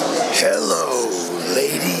Hello,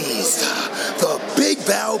 ladies. The Big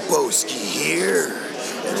Balboski here.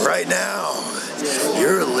 And right now,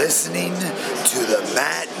 you're listening to the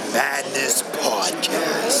Matt Madness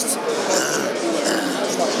Podcast.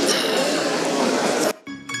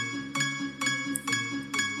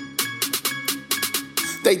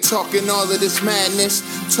 They talking all of this madness,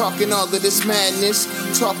 talking all of this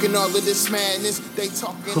madness, talking all of this madness. They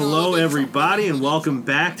talking. Hello, everybody, and welcome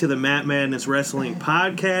back to the Matt Madness Wrestling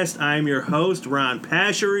Podcast. I'm your host, Ron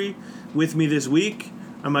Pashery. With me this week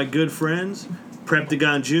are my good friends,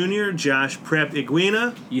 Preptagon Jr., Josh Prep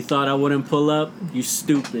Iguina. You thought I wouldn't pull up? You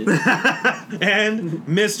stupid. And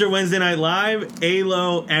Mr. Wednesday Night Live,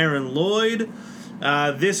 Alo Aaron Lloyd.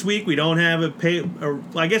 This week we don't have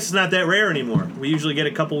I guess it's not that rare anymore. We usually get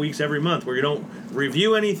a couple weeks every month where we don't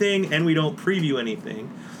review anything and we don't preview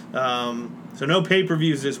anything. So no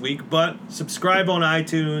pay-per-views this week, but subscribe on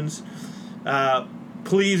iTunes.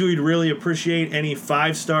 Please, we'd really appreciate any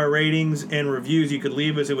 5-star ratings and reviews you could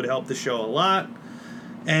leave us. It would help the show a lot.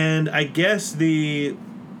 And I guess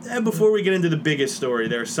before we get into the biggest story,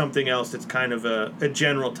 there's something else that's kind of a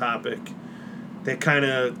general topic that kind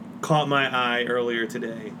of caught my eye earlier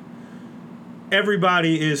today.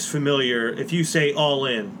 Everybody is familiar if you say All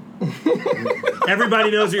In.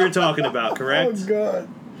 Everybody knows what you're talking about, correct? Oh, God.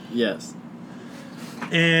 Yes.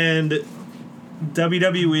 And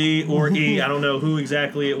WWE or E, I don't know who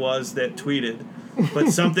exactly it was that tweeted, but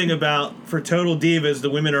something about for Total Divas,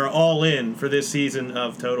 the women are all in for this season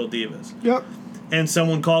of Total Divas. Yep. And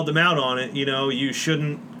someone called them out on it. You know, you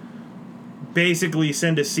shouldn't basically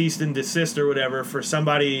send a cease and desist or whatever for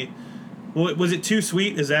somebody. Was it Too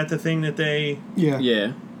Sweet? Is that the thing that they...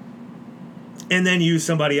 Yeah. And then use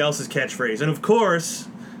somebody else's catchphrase. And of course,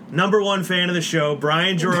 number one fan of the show,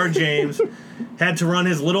 Brian Gerard James, had to run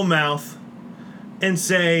his little mouth and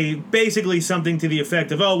say basically something to the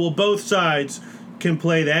effect of, oh, well, both sides can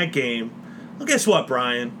play that game. Well, guess what,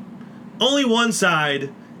 Brian? Only one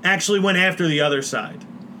side actually went after the other side.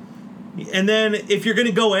 And then if you're going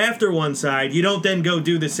to go after one side, you don't then go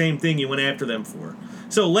do the same thing you went after them for.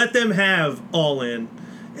 So let them have All In.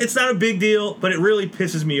 It's not a big deal, but it really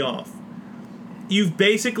pisses me off. You've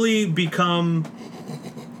basically become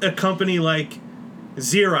a company like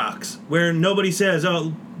Xerox, where nobody says,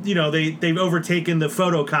 oh, you know, they've overtaken the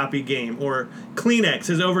photocopy game, or Kleenex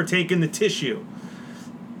has overtaken the tissue.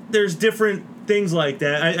 There's different things like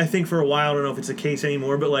that. I think for a while, I don't know if it's the case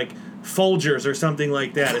anymore, but like Folgers or something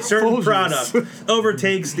like that. A certain product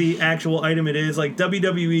overtakes the actual item it is. Like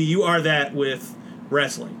WWE, you are that with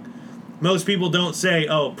wrestling. Most people don't say,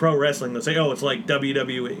 oh, pro wrestling. They'll say, oh, it's like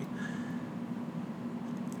WWE.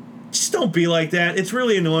 Just don't be like that. It's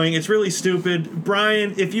really annoying. It's really stupid.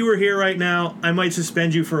 Brian, if you were here right now, I might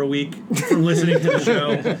suspend you for a week from listening to the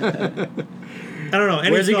show. I don't know.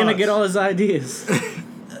 Where's he going to get all his ideas?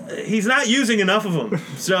 He's not using enough of them,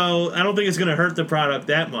 so I don't think it's going to hurt the product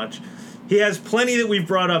that much. He has plenty that we've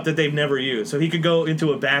brought up that they've never used, so he could go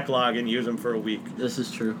into a backlog and use them for a week. This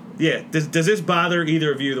is true. Yeah. Does this bother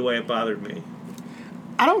either of you the way it bothered me?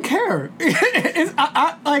 I don't care.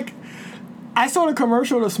 I saw the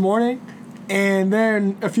commercial this morning, and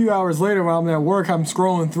then a few hours later while I'm at work, I'm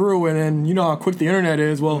scrolling through, and then you know how quick the internet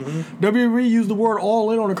is. Well, WWE used the word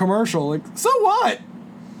All In on a commercial. Like, so what?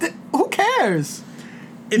 Who cares?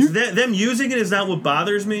 It's them using it is not what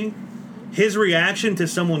bothers me. His reaction to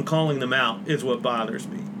someone calling them out is what bothers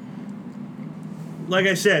me. Like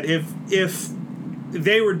I said, if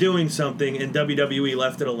they were doing something and WWE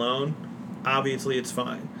left it alone, obviously it's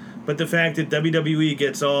fine. But the fact that WWE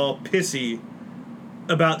gets all pissy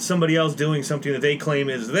about somebody else doing something that they claim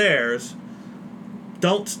is theirs,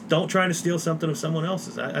 don't try to steal something of someone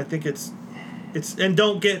else's. I think it's and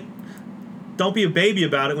don't be a baby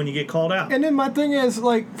about it when you get called out. And then my thing is,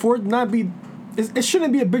 like, for it not be, it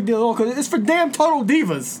shouldn't be a big deal at all, because it's for damn Total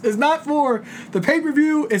Divas. It's not for the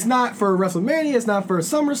pay-per-view. It's not for WrestleMania. It's not for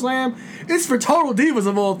SummerSlam. It's for Total Divas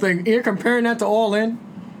of all things. And you're comparing that to All In?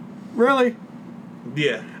 Really?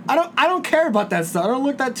 Yeah. I don't care about that stuff. I don't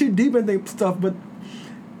look that too deep into stuff, but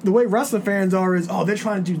the way wrestling fans are is, oh, they're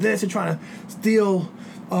trying to do this. They're trying to steal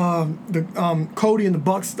the Cody and the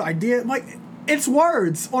Bucks idea. Like, it's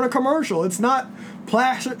words on a commercial. It's not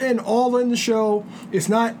plastered in all in the show. It's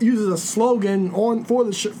not used as a slogan for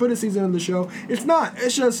the season of the show. It's not.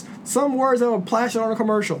 It's just some words that were plastered on a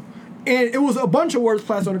commercial. And it was a bunch of words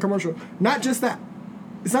plastered on a commercial. Not just that.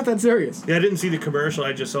 It's not that serious. Yeah, I didn't see the commercial.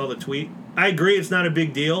 I just saw the tweet. I agree it's not a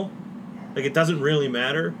big deal. Like, it doesn't really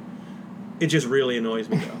matter. It just really annoys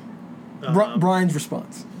me, though. Brian's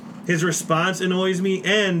response. His response annoys me,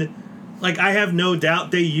 and, like, I have no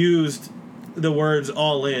doubt they used the words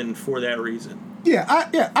All In for that reason.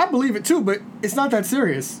 I believe it too, but it's not that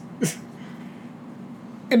serious.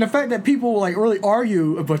 And the fact that people like really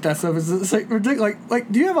argue about that stuff is it's like ridiculous. Like,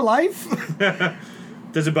 do you have a life?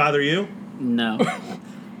 Does it bother you? No.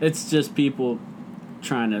 It's just people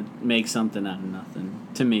trying to make something out of nothing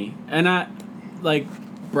to me. And I, like,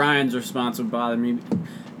 Brian's response would bother me.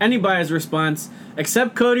 Anybody's response,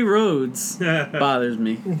 except Cody Rhodes, bothers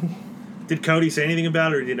me. Did Cody say anything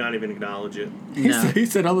about it, or did he not even acknowledge it? He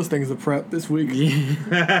said other things to prep this week.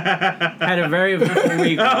 Had a very eventful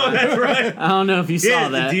week. Oh, that's right. I don't know if you saw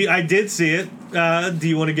that. I did see it. Do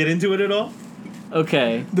you want to get into it at all?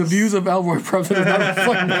 Okay. The views of Elroy Preps is not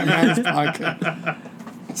reflecting that man's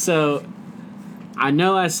podcast. So, I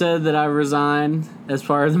know I said that I resigned as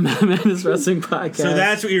part of the Mad Madness Wrestling Podcast. So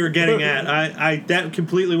that's what you were getting at. I that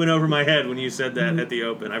completely went over my head when you said that at the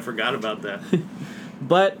open. I forgot about that.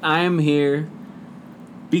 But I am here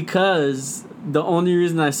because the only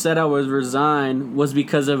reason I said I was resigned was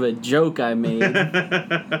because of a joke I made.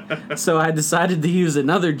 So I decided to use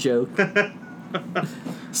another joke.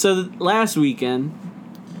 So last weekend,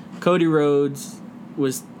 Cody Rhodes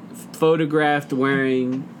was photographed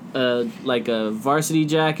wearing a varsity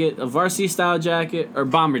jacket, a varsity style jacket, or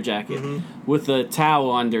bomber jacket, with a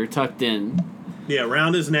towel under tucked in. Yeah,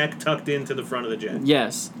 around his neck, tucked into the front of the jacket.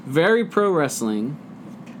 Yes, very pro wrestling.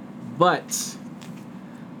 But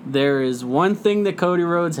there is one thing that Cody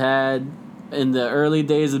Rhodes had in the early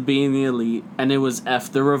days of being the Elite, and it was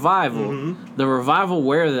F the Revival. The Revival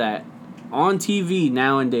wear that on TV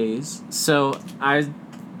nowadays. So I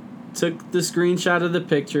took the screenshot of the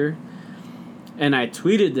picture, and I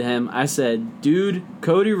tweeted to him. I said, dude,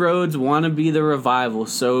 Cody Rhodes want to be the Revival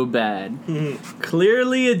so bad.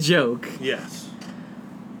 Clearly a joke. Yes.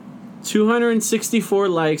 264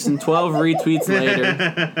 likes and 12 retweets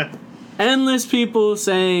later. Endless people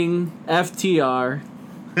saying FTR.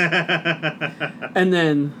 And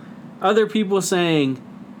then other people saying,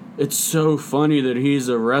 it's so funny that he's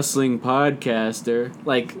a wrestling podcaster.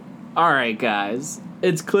 Like, alright guys,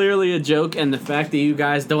 it's clearly a joke, and the fact that you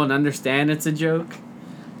guys don't understand it's a joke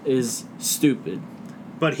is stupid.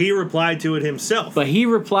 But he replied to it himself. So He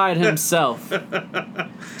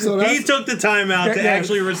took the time out to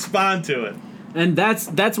actually respond to it. And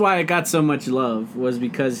that's why it got so much love, was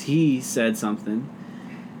because he said something.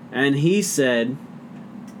 And he said,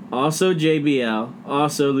 also JBL,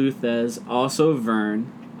 also Luthez, also Vern,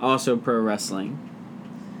 also Pro Wrestling.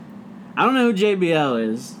 I don't know who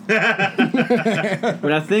JBL is.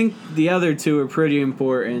 But I think the other two are pretty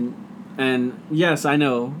important. And yes, I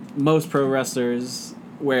know most pro wrestlers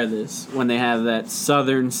wear this when they have that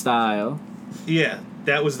southern style. Yeah,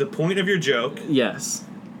 that was the point of your joke. Yes.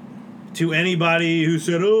 To anybody who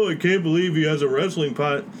said, oh, I can't believe he has a wrestling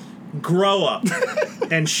pod, grow up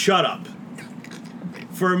and shut up.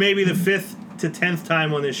 For maybe the 5th to 10th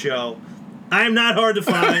time on this show, I am not hard to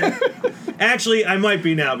find. Actually, I might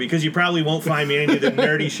be now, because you probably won't find me any of the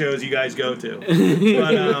nerdy shows you guys go to.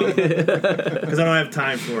 Because I don't have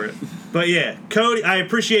time for it. But yeah, Cody, I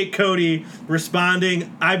appreciate Cody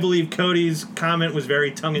responding. I believe Cody's comment was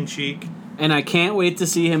very tongue-in-cheek. And I can't wait to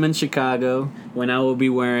see him in Chicago when I will be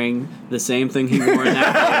wearing the same thing he wore in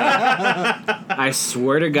that tweet. I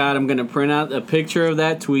swear to God, I'm going to print out a picture of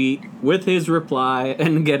that tweet with his reply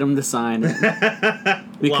and get him to sign it.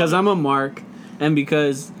 Because I'm a mark, and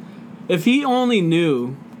because if he only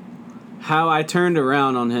knew how I turned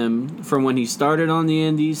around on him from when he started on the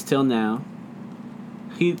Indies till now,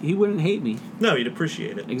 he wouldn't hate me. No, he'd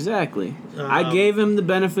appreciate it. Exactly. I gave him the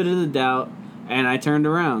benefit of the doubt, and I turned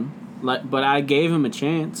around. But I gave him a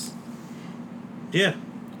chance. Yeah.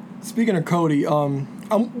 Speaking of Cody, I'm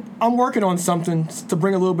working on something to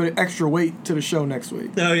bring a little bit of extra weight to the show next week.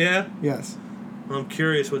 Oh yeah? Yes. I'm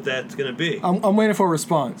curious what that's going to be. I'm waiting for a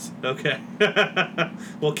response. Okay.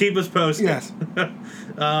 Well, keep us posted. Yes.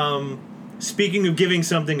 Speaking of giving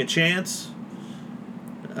something a chance,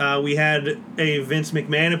 we had a Vince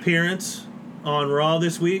McMahon appearance on Raw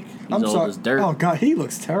this week. He's old as dirt. Oh God, he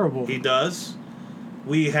looks terrible. He does.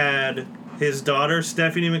 We had his daughter,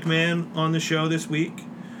 Stephanie McMahon, on the show this week.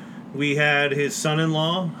 We had his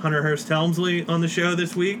son-in-law, Hunter Hearst Helmsley, on the show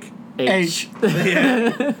this week. H.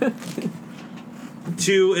 Yeah.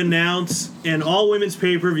 To announce an all-women's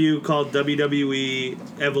pay-per-view called WWE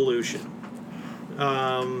Evolution.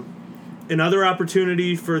 Another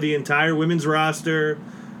opportunity for the entire women's roster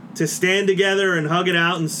to stand together and hug it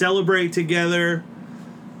out and celebrate together.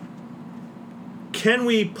 Can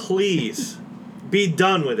we please be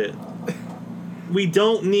done with it? We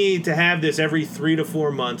don't need to have this every 3 to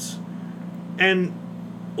 4 months. And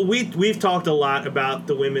we've talked a lot about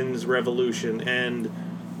the women's revolution, and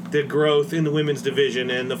the growth in the women's division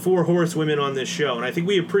and the 4 horsewomen on this show. And I think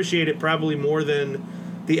we appreciate it probably more than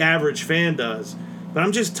the average fan does. But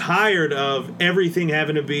I'm just tired of everything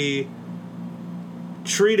having to be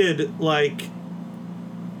treated like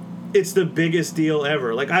it's the biggest deal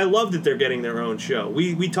ever. Like, I love that they're getting their own show.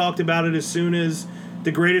 We talked about it as soon as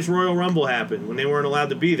the Greatest Royal Rumble happened, when they weren't allowed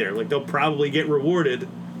to be there. Like, they'll probably get rewarded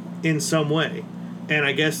in some way. And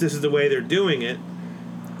I guess this is the way they're doing it.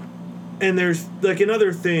 And there's, like,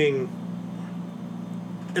 another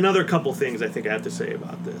couple things I think I have to say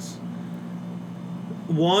about this.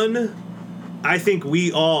 One, I think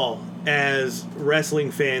we all, as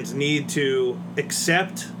wrestling fans, need to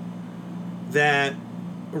accept that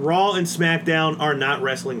Raw and SmackDown are not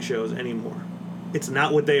wrestling shows anymore. It's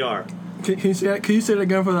not what they are. Can you say it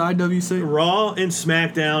again for the IWC? Raw and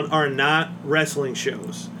SmackDown are not wrestling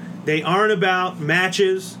shows. They aren't about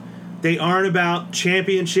matches. They aren't about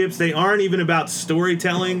championships. They aren't even about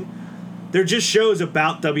storytelling. They're just shows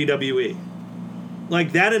about WWE.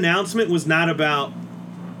 Like, that announcement was not about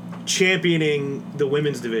championing the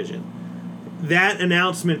women's division. That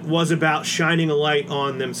announcement was about shining a light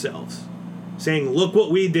on themselves. Saying, look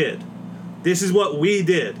what we did. This is what we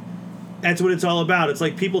did. That's what it's all about. It's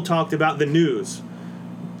like people talked about the news.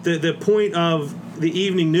 The point of the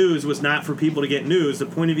evening news was not for people to get news. The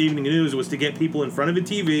point of evening news was to get people in front of a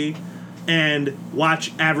TV and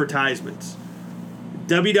watch advertisements.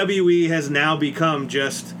 WWE has now become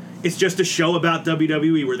it's just a show about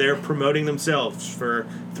WWE where they're promoting themselves for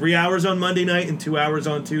 3 hours on Monday night and 2 hours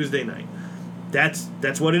on Tuesday night. That's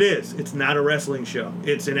what it is. It's not a wrestling show.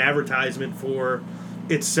 It's an advertisement for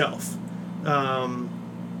itself.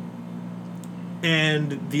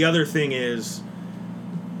 And the other thing is,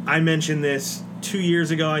 I mentioned this 2 years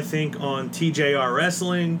ago, I think, on TJR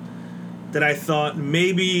Wrestling, that I thought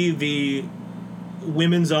maybe the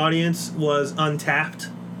women's audience was untapped,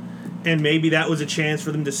 and maybe that was a chance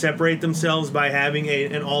for them to separate themselves by having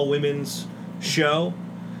an all-women's show.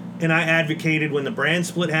 And I advocated when the brand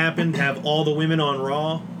split happened, have all the women on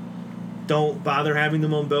Raw. Don't bother having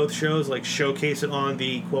them on both shows. Like, showcase it on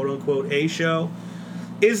the quote-unquote A show.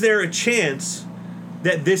 Is there a chance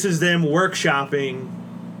that this is them workshopping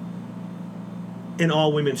an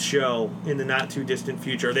all-women's show in the not-too-distant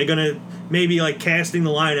future? Are they going to maybe, like, casting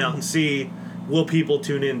the line out and see, will people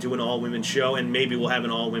tune in to an all-women's show, and maybe we'll have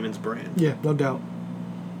an all-women's brand? Yeah, no doubt.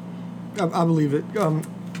 I believe it.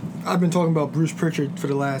 I've been talking about Bruce Pritchard for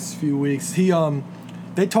the last few weeks.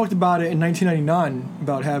 They talked about it in 1999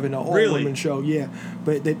 about having an all-women show. Yeah,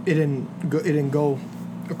 but it didn't go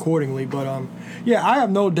accordingly. But yeah, I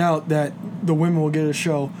have no doubt that the women will get a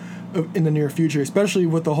show in the near future, especially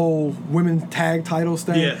with the whole women's tag titles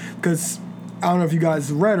thing. Yeah. Because I don't know if you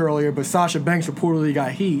guys read earlier, but Sasha Banks reportedly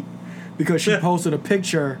got heat because she posted a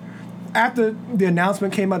picture after the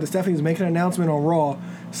announcement came out that Stephanie was making an announcement on Raw.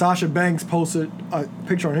 Sasha Banks posted a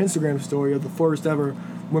picture on her Instagram story of the first ever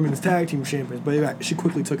women's tag team champions, but she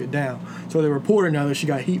quickly took it down. So they reported now that she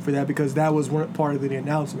got heat for that because that was part of the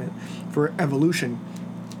announcement for Evolution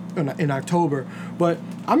in October. But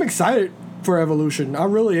I'm excited for Evolution. I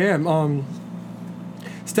really am.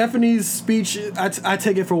 Stephanie's speech, I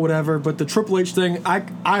take it for whatever, but the Triple H thing,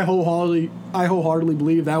 I wholeheartedly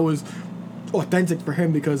believe that was authentic for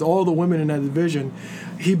him because all the women in that division,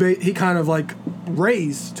 he kind of like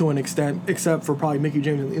raised to an extent, except for probably Mickie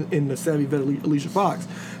James in the savvy vet Alicia Fox,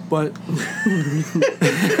 but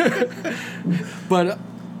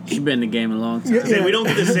she's been in the game a long time. Yeah. We don't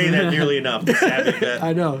get to say that nearly enough.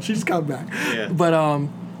 I know, she's come back. Yeah. But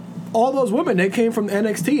all those women, they came from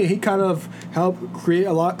NXT, and he kind of helped create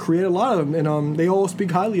a lot of them, and they all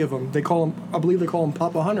speak highly of him. I believe they call him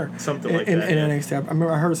Papa Hunter. Something like in that. In NXT. I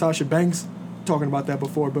remember I heard Sasha Banks talking about that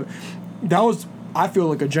before, but that was, I feel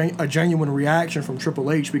like, a genuine reaction from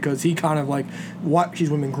Triple H because he kind of like watched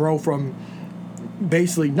these women grow from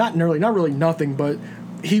basically not really nothing, but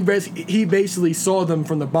he basically saw them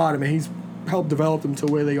from the bottom, and he's helped develop them to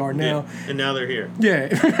where they are now. Yeah, and now they're here.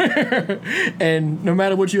 Yeah. And no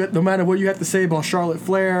matter what you have to say about Charlotte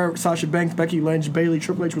Flair, Sasha Banks, Becky Lynch, Bayley,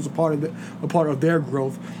 Triple H was a part of their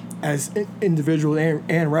growth as individuals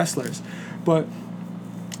and wrestlers. But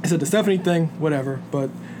I said the Stephanie thing, whatever. But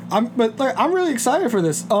I'm really excited for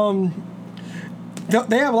this.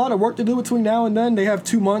 They have a lot of work to do between now and then. They have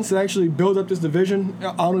 2 months to actually build up this division.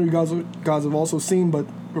 I don't know if you guys have also seen, but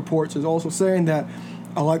reports is also saying that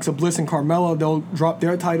Alexa Bliss and Carmella, they'll drop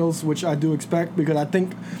their titles, which I do expect because I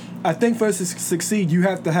think for us to succeed, you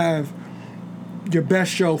have to have your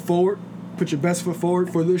best show forward, put your best foot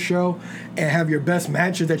forward for this show, and have your best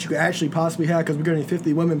matches that you could actually possibly have because we're getting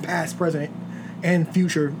 50 women past, present, and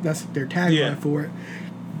future. That's their tagline for it.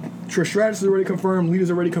 Trish Stratus is already confirmed. Lita's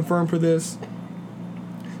already confirmed for this.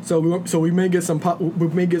 So we may get some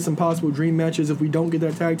possible dream matches if we don't get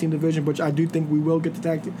that tag team division, which I do think we will get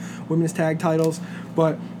the women's tag titles.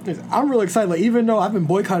 But I'm really excited. Like, even though I've been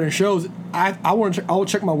boycotting shows, I will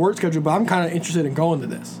check my work schedule, but I'm kind of interested in going to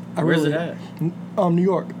this. Where's it at? New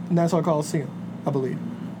York, Nassau Coliseum, I believe.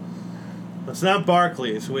 It's not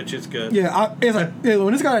Barclays, which is good. Yeah,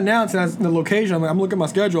 when this got announced and the location, I'm looking at my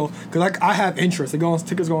schedule because I have interest.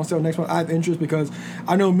 Tickets go on sale next month. I have interest because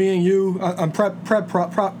I know me and you, I'm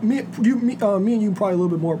me and you probably a little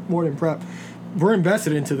bit more than prep. We're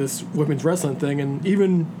invested into this women's wrestling thing, and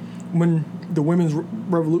even when the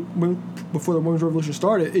before the women's revolution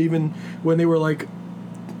started, even when they were like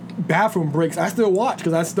bathroom breaks, I still watched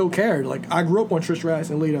because I still cared. Like, I grew up on Trish Stratus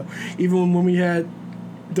and Lita, even when we had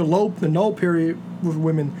the null period with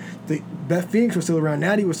women. Beth Phoenix was still around,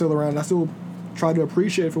 Natty was still around, and I still tried to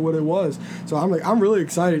appreciate it for what it was. So I'm really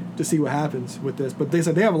excited to see what happens with this. But they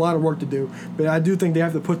said they have a lot of work to do, but I do think they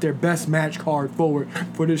have to put their best match card forward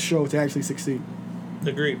for this show to actually succeed.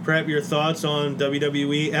 Agree. Prep, your thoughts on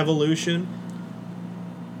WWE Evolution?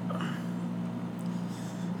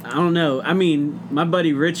 I don't know. I mean, my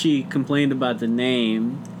buddy Richie complained about the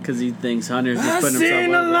name because he thinks Hunter's just putting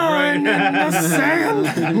himself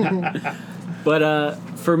over. But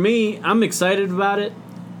for me, I'm excited about it.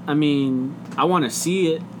 I mean, I want to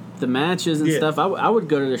see it, the matches and stuff. I would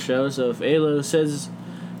go to the show. So if Alo says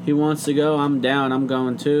he wants to go, I'm down. I'm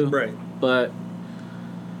going too. Right. But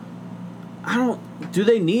do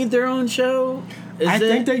they need their own show? I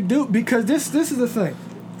think they do, because this is the thing.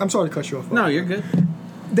 I'm sorry to cut you off. No, you're good.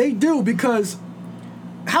 They do, because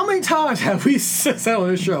how many times have we said on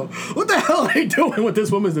this show, what the hell are they doing with this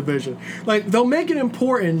women's division? Like, they'll make it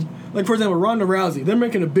important. Like, for example, Ronda Rousey, they're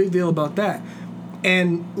making a big deal about that.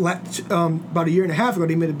 And about a year and a half ago,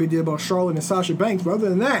 they made a big deal about Charlotte and Sasha Banks. But other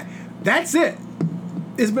than that, that's it.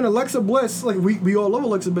 It's been Alexa Bliss. Like, we all love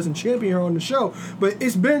Alexa Bliss and champion her on the show, but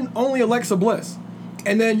it's been only Alexa Bliss.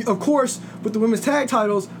 And then, of course, with the women's tag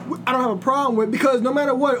titles, I don't have a problem with, because no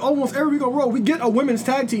matter what, almost every week on Raw, we get a women's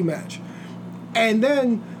tag team match. And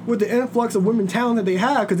then with the influx of women talent that they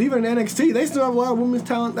have, because even in NXT, they still have a lot of women's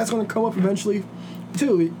talent that's going to come up eventually,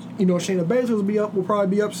 too. You know, Shayna Baszler will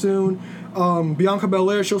probably be up soon. Bianca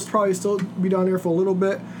Belair, she'll probably still be down there for a little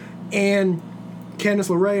bit. And Candice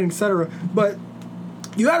LeRae, etc. But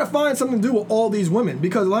you got to find something to do with all these women,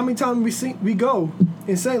 because a lot of times we go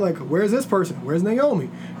and say, like, where's this person? Where's Naomi?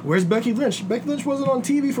 Where's Becky Lynch? Becky Lynch wasn't on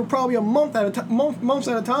TV for probably months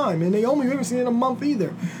at a time, and Naomi, we haven't seen it in a month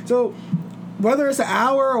either. So whether it's an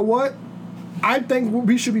hour or what, I think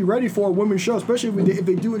we should be ready for a women's show, especially if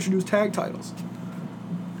they do introduce tag titles.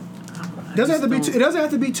 It doesn't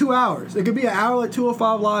have to be 2 hours. It could be an hour like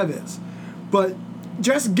 205 Live is, but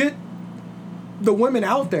just get the women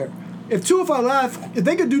out there. If 205 Live, if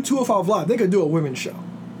they could do 205 Live, they could do a women's show.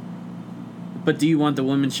 But do you want the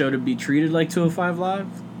women's show to be treated like 205 Live?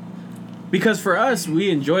 Because for us,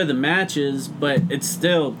 we enjoy the matches, but it's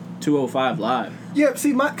still 205 Live. Yeah,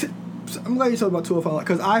 see, I'm glad you talked about 205 Live,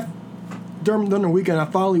 because during the weekend, I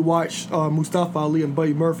finally watched Mustafa Ali and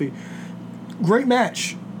Buddy Murphy. Great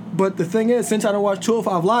match. But the thing is, since I don't watch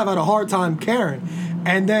 205 Live, I had a hard time caring.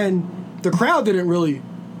 And then the crowd didn't really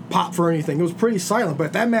pop for anything. It was pretty silent. But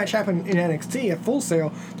if that match happened in NXT at Full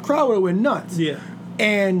Sail, the crowd would have went nuts. Yeah.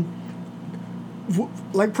 And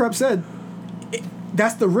like Prep said,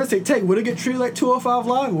 that's the risk they take. Would it get treated like 205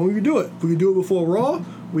 Live? When would you do it? Would you do it before Raw?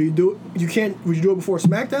 Would you do it? Would you do it before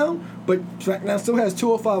SmackDown? But SmackDown still has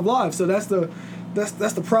 205 Live, so that's the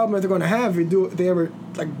problem that they're going to have if they ever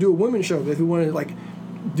like do a women's show. If we want to like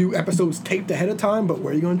do episodes taped ahead of time, but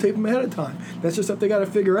where are you going to tape them ahead of time? That's just something they got to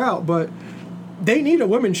figure out. But they need a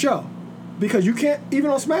women's show, because you can't,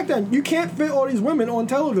 even on SmackDown, you can't fit all these women on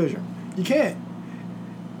television. You can't.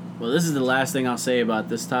 Well, this is the last thing I'll say about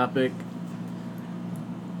this topic.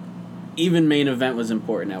 Even main event was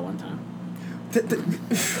important at one time.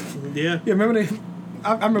 Yeah. Yeah, remember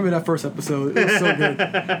I remember that first episode. It was so good.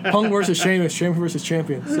 Punk versus Sheamus, Sheamus versus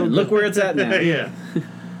Champion. So look where it's at now. Yeah.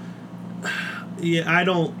 Yeah, I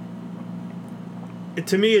don't...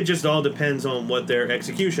 To me, it just all depends on what their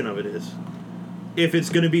execution of it is. If it's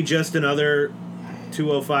going to be just another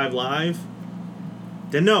 205 Live,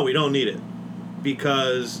 then no, we don't need it.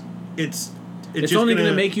 Because it's just only going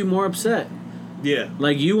to make you more upset. Yeah.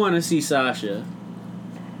 Like, you want to see Sasha,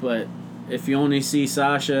 but if you only see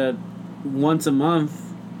Sasha once a month...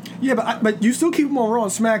 Yeah, but you still keep them on Raw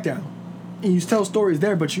and SmackDown. And you tell stories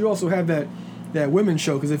there, but you also have that women's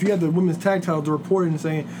show, because if you have the women's tag title, they're reporting and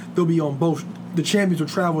saying they'll be on both, the champions will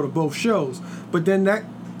travel to both shows. But then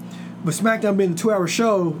but SmackDown being the 2-hour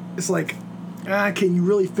show, it's like can you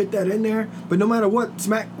really fit that in there? But no matter what,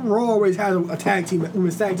 Raw always has a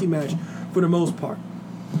women's tag team match for the most part.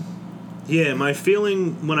 Yeah, my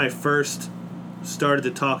feeling when I first started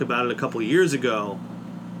to talk about it a couple of years ago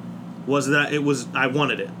was that I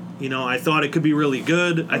wanted it. You know, I thought it could be really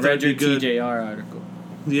good. I thought it'd be good. TJR article.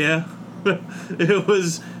 Yeah. It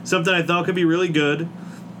was something I thought could be really good.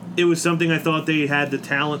 It was something I thought they had the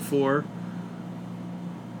talent for.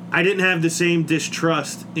 I didn't have the same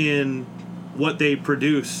distrust in what they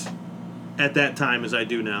produce at that time as I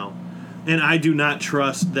do now. And I do not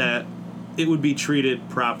trust that it would be treated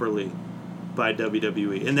properly by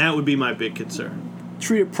WWE. And that would be my big concern.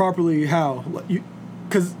 Treat it properly how?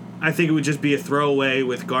 Because I think it would just be a throwaway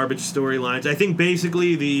with garbage storylines. I think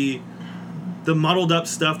basically the muddled up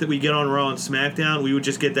stuff that we get on Raw and SmackDown, we would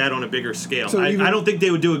just get that on a bigger scale. So I don't think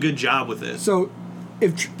they would do a good job with it. So,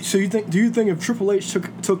 do you think if Triple H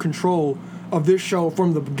took control of this show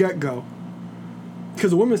from the get-go,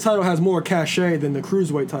 because the women's title has more cachet than the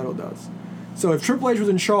cruiserweight title does. So if Triple H was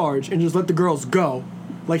in charge and just let the girls go,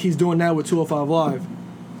 like he's doing now with 205 Live,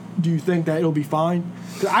 do you think that it'll be fine?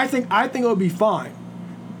 'Cause I think it'll be fine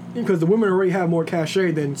because the women already have more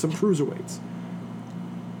cachet than some cruiserweights.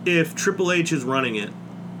 If Triple H is running it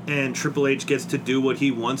and Triple H gets to do what he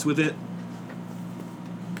wants with it,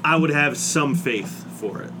 I would have some faith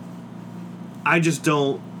for it. I just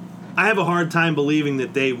don't. I have a hard time believing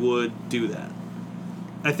that they would do that.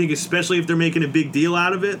 I think especially if they're making a big deal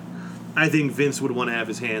out of it, I think Vince would want to have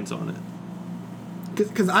his hands on it.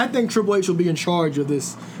 Because I think Triple H will be in charge of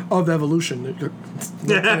Evolution.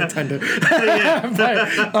 No pun intended.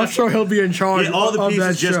 But I'm sure he'll be in charge. Yeah, all the of pieces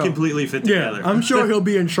that just show. completely fit together. Yeah, I'm sure he'll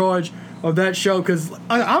be in charge of that show because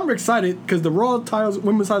I'm excited because the Raw titles,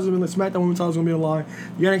 women's titles, are going to be SmackDown women's titles going to be on the line.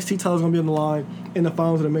 The NXT titles going to be on the line in the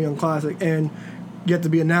finals of the Mae Young Classic, and yet to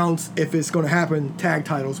be announced if it's going to happen. Tag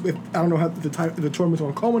titles. I don't know how the tournament's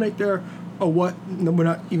going to culminate there or what. We're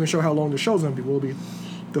not even sure how long the show's going to be. Will it be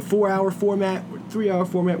the 4-hour format, 3-hour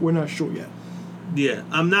format? We're not sure yet. Yeah,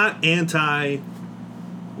 I'm not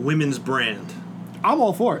anti-women's brand. I'm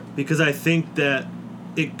all for it. Because I think that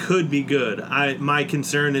it could be good. My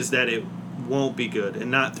concern is that it won't be good,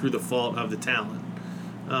 and not through the fault of the talent.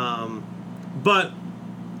 But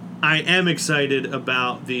I am excited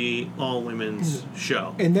about the all-women's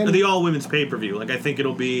show. And then the all-women's pay-per-view. Like, I think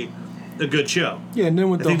it'll be a good show. Yeah, and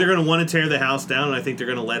then I think they're going to want to tear the house down, and I think they're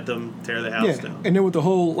going to let them tear the house down. And then with the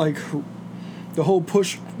whole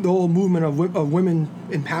push, the whole movement of women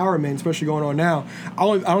empowerment, especially going on now, I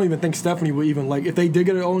don't even think Stephanie would even if they did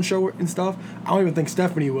get her own show and stuff. I don't even think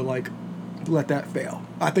Stephanie would let that fail.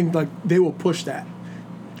 I think they will push that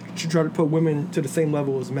to try to put women to the same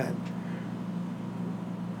level as men.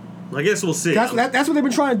 I guess we'll see. That's what they've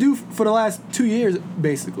been trying to do for the last 2 years,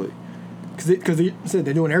 basically. Because they said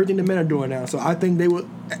they're doing everything the men are doing now. So I think they would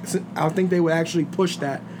actually push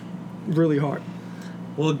that really hard.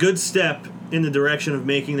 Well, a good step in the direction of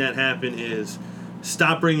making that happen is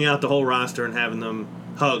stop bringing out the whole roster and having them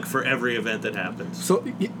hug for every event that happens. So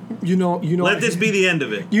you know. Let this be the end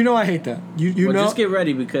of it. You know I hate that. You know. Just get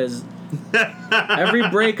ready because every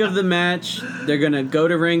break of the match, they're gonna go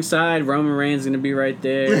to ringside. Roman Reigns is gonna be right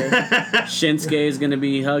there. Shinsuke is gonna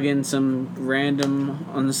be hugging some random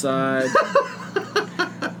on the side.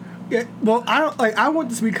 Yeah, well, I want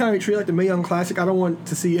this to be kind of treated like the Mae Young Classic. I don't want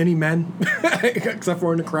to see any men, except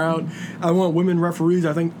for in the crowd. I want women referees.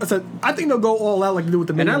 I think they'll go all out like they do with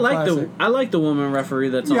the Mae Young Classic. I like the woman referee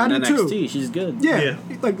that's on NXT. Too. She's good. Yeah,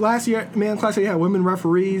 like last year, Mae Young Classic had women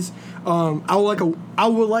referees. I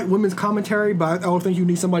would like women's commentary, but I don't think you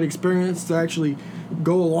need somebody experienced to actually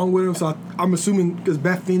go along with them. So I'm assuming because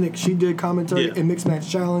Beth Phoenix, she did commentary in Mixed Match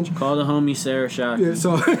Challenge. Call the homie Sarah Shockey. Yeah,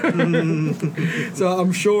 so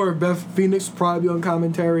I'm sure Beth Phoenix will probably be on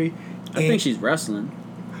commentary. I think she's wrestling.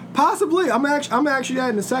 Possibly. I'm actually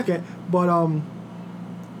that in a second, but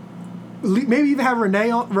maybe even have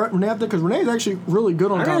Renee up there because Renee's actually really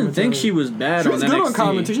good on commentary. I didn't think she was bad on NXT. She's good on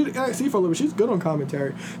commentary. She's NXT for a little bit. She's good on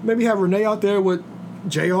commentary. Maybe have Renee out there with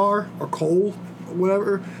JR or Cole or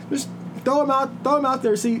whatever. Just throw him out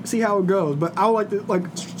there, see how it goes. But I would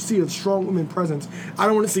like to see a strong women presence. I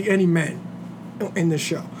don't want to see any men in this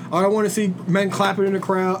show. I don't want to see men clapping in the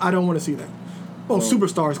crowd. I don't want to see that. Well,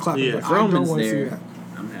 superstars clapping. Yeah. But I don't want to see there. that.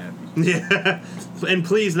 I'm happy. Yeah, and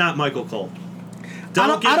please not Michael Cole.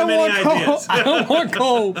 Don't give him any ideas. I don't want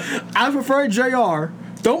Cole. I prefer JR.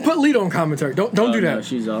 Don't put Lita on commentary. Don't do that. No,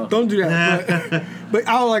 she's off. Don't do that. But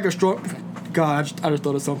I would like a strong. God, I just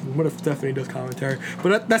thought of something. What if Stephanie does commentary?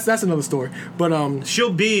 But that's another story. But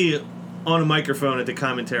she'll be on a microphone at the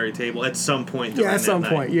commentary table at some point. Yeah, at some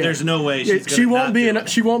point. Yeah, there's no way she won't be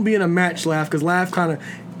in a match, Laugh, because Laugh kind of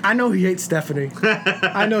I know he hates Stephanie.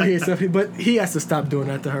 I know he hates Stephanie, but he has to stop doing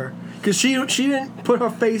that to her. Because she didn't put her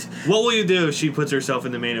face... What will you do if she puts herself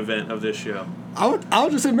in the main event of this show? I'll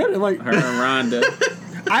just admit it. Like, Her and Ronda.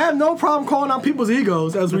 I have no problem calling out people's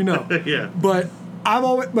egos, as we know. Yeah. But I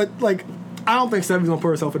don't think Stephanie's gonna put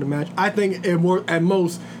herself in the match. I think at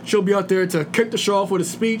most she'll be out there to kick the show off with a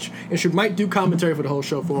speech, and she might do commentary for the whole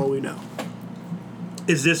show, for all we know.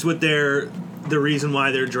 Is this what the reason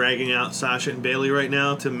why they're dragging out Sasha and Bayley right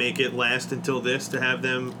now, to make it last until this, to have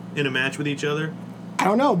them in a match with each other? I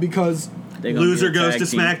don't know, because They gonna Loser be a goes to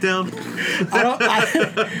tag team. SmackDown?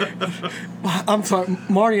 I'm sorry,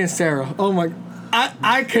 Marty and Sarah. Oh my,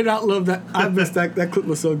 I cannot love that. I missed that. That clip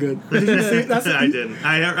was so good. Did you see it? I didn't.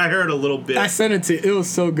 I heard a little bit. I sent it to you. It was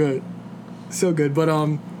so good, so good. But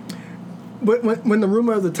when the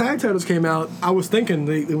rumor of the tag titles came out, I was thinking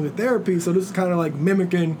they went to therapy. So this is kind of like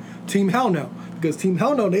mimicking Team Hell No, because Team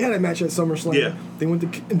Hell No, they had a match at SummerSlam. Yeah. They went to,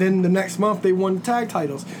 and then the next month they won the tag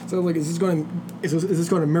titles. So like, is this going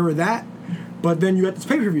to mirror that? But then you got this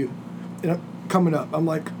pay-per-view coming up. I'm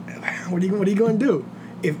like, what are you going to do?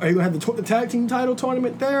 Are you going to have the tag team title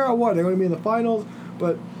tournament there, or what? They're going to be in the finals,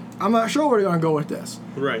 but I'm not sure where they're going to go with this.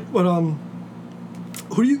 Right. But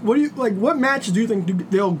what matches do you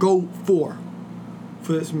think they'll go for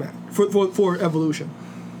this match for Evolution?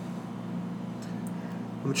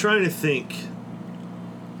 I'm trying to think.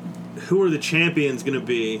 Who are the champions going to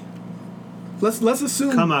be Let's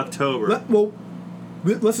assume come October?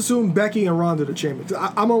 Let's assume Becky and Ronda the champions.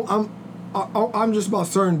 I'm just about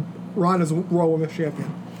certain Ronda's Royal Women's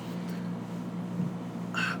champion.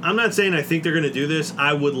 I'm not saying I think they're going to do this.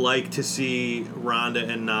 I would like to see Ronda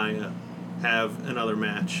and Nia have another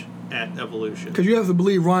match at Evolution. Because you have to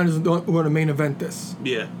believe Ronda's going to main event this.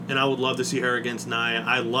 Yeah, and I would love to see her against Nia.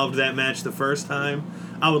 I loved that match the first time.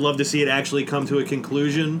 I would love to see it actually come to a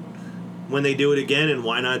conclusion when they do it again, and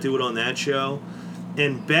why not do it on that show?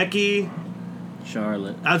 And Becky...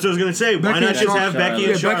 Charlotte. That's what I was going to say. Why Becky not and just Charlotte. have Becky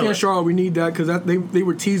and Yeah, Charlotte? Becky and Charlotte, we need that, because they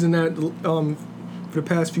were teasing that for the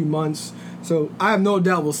past few months. So I have no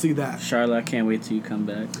doubt we'll see that. Charlotte, I can't wait till you come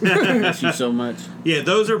back. I miss you so much. Yeah,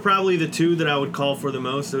 those are probably the two that I would call for the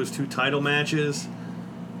most, those two title matches.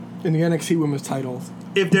 In the NXT Women's titles.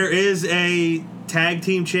 If there is a tag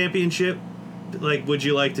team championship, like, would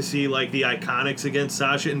you like to see, like, the Iconics against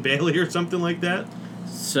Sasha and Bayley or something like that?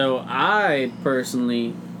 So I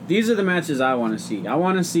personally, these are the matches I want to see. I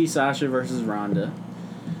want to see Sasha versus Ronda.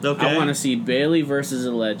 Okay. I want to see Bayley versus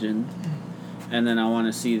a Legend. And then I want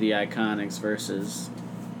to see the Iconics versus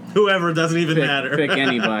Whoever, doesn't even matter. pick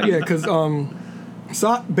anybody. Yeah, because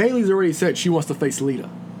Bailey's already said she wants to face Lita.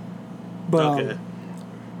 But Okay.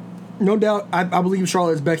 no doubt, I believe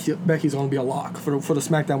Charlotte's Becky's going to be a lock for the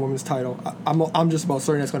SmackDown Women's title. I'm just about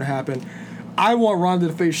certain that's going to happen. I want Ronda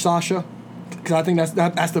to face Sasha, because I think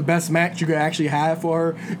that's the best match you could actually have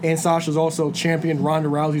for her. And Sasha's also championed Ronda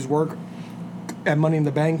Rousey's work at Money in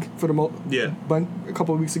the Bank for Yeah. a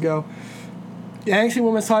couple of weeks ago. The NXT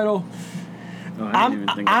Women's title, Oh, I didn't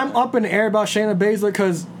even think of I'm that. up in the air about Shayna Baszler,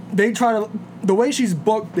 because they try to, the way she's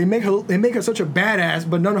booked, they make her such a badass,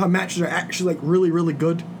 but none of her matches are actually like really, really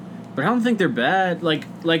good. But I don't think they're bad. Like,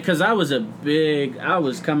 cause I was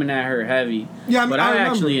coming at her heavy. Yeah, but I I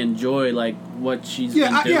remember. actually enjoy like what she's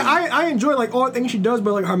been doing. I enjoy like all the things she does,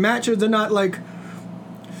 but like her matches, they're not like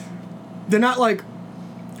They're not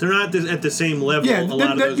at the same level. yeah, a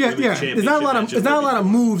lot of those women's championship There's not a lot of matches there's not a that lot of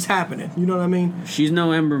moves happening. You know what I mean? She's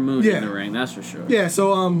no Ember Moon Yeah. in the ring, that's for sure. Yeah.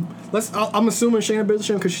 So I'm assuming Shayna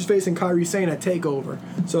Baszler, because she's facing Kairi Sane at Takeover.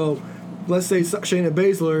 So let's say Shayna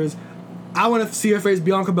Baszler is. I want to see her face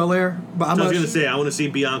Bianca Belair, but I'm I was not. going to say, I want to see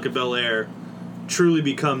Bianca Belair truly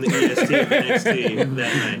become the EST of NXT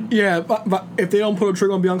that night. Yeah, but if they don't put a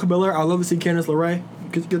trigger on Bianca Belair, I'd love to see Candice LeRae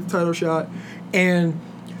get the title shot. And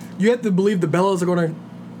you have to believe the Bellas are going to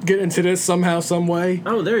get into this somehow, some way.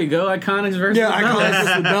 Oh, there you go. Iconics versus Yeah, the I call it Bellas.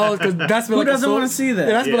 just the Bellas, because that's been Who like a doesn't wanna see that?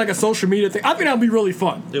 Yeah, that's been Yeah. like a social media thing. I think that would be really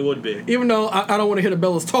fun. It would be. Even though I don't want to hear the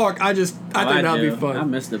Bellas talk, I think that would be I fun.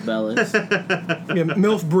 miss the Bellas. Yeah,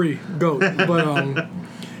 MILF Brie, GOAT. But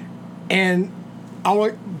and I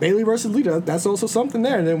want Bayley versus Lita. That's also something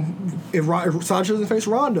there. And then if Sasha doesn't face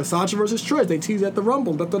Ronda, Sasha versus Trish, they teased at the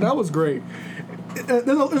Rumble. I thought that was great. There's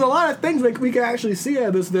a lot of things that we can actually see out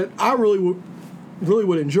of this that I really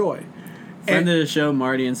would enjoy. Friend of the show,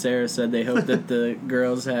 Marty and Sarah said they hope that the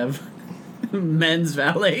girls have men's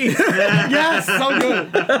valets. Yes, so good.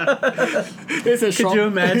 It's a Could you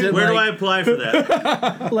imagine? Where do I like, apply for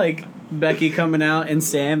that? like Becky coming out and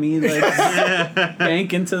Sammy like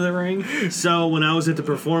yank into the ring? So when I was at the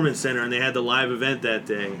Performance Center and they had the live event that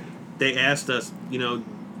day, they asked us,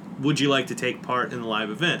 would you like to take part in the live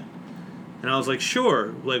event? And I was like,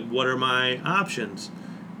 sure. Like, what are my options?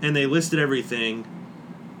 And they listed everything.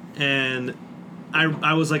 And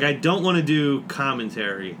I was like, I don't want to do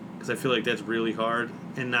commentary because I feel like that's really hard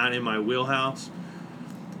and not in my wheelhouse.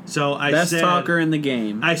 So I Best said, talker in the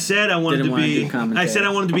game. I said I wanted Didn't to wanna be. do commentary. I said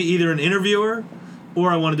I wanted to be either an interviewer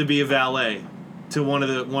or I wanted to be a valet to one of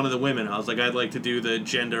the women. I was like, I'd like to do the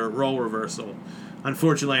gender role reversal.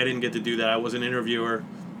 Unfortunately, I didn't get to do that. I was an interviewer.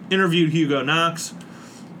 Interviewed Hugo Knox,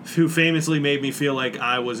 who famously made me feel like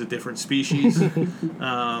I was a different species.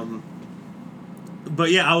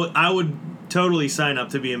 But yeah, I would totally sign up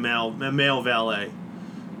to be a male valet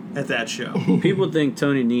at that show. People think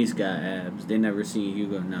Tony Nese got abs. They never seen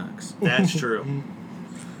Hugo Knox. That's true.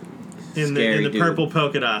 In Scary the dude. purple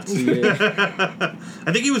polka dots. Yeah.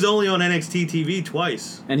 I think he was only on NXT TV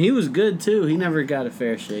twice. And he was good too. He never got a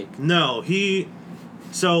fair shake. No,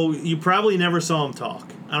 so you probably never saw him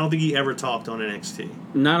talk. I don't think he ever talked on NXT.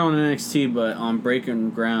 Not on NXT, but on Breaking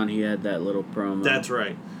Ground, he had that little promo. That's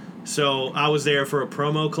right. So I was there for a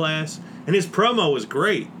promo class, and his promo was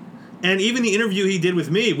great. And even the interview he did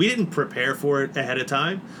with me, we didn't prepare for it ahead of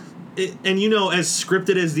time. And you know, as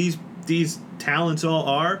scripted as these talents all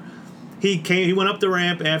are, he went up the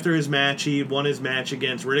ramp after his match. He won his match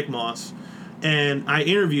against Riddick Moss, and I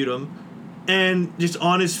interviewed him. And just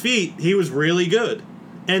on his feet, he was really good.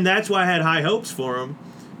 And that's why I had high hopes for him,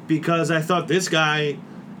 because I thought this guy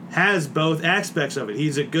has both aspects of it.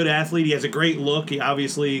 He's a good athlete. He has a great look. He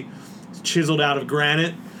obviously chiseled out of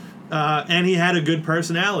granite. And he had a good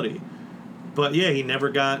personality. But yeah, he never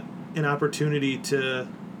got an opportunity to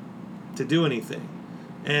do anything.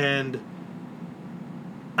 And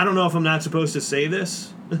I don't know if I'm not supposed to say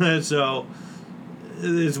this. So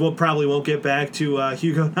this probably won't get back to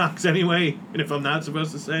Hugo Knox anyway, and if I'm not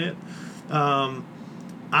supposed to say it.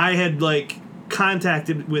 I had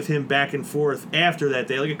contacted with him back and forth after that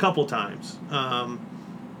day, a couple times.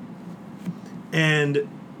 And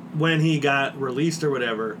when he got released or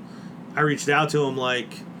whatever, I reached out to him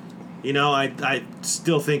I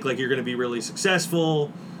still think you're going to be really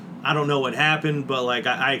successful. I don't know what happened, but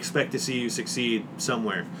I expect to see you succeed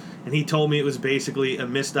somewhere. And he told me it was basically a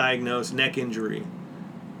misdiagnosed neck injury,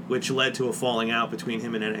 which led to a falling out between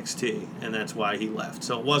him and NXT, and that's why he left.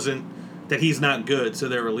 So it wasn't that he's not good, so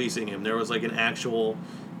they're releasing him. There was an actual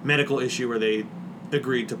medical issue where they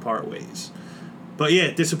agreed to part ways. But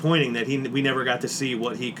yeah, disappointing that we never got to see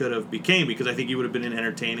what he could have became, because I think he would have been an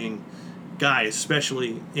entertaining guy,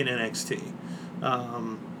 especially in NXT.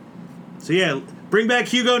 So yeah, bring back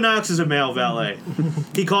Hugo Knox as a male valet.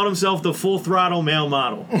 He called himself the full throttle male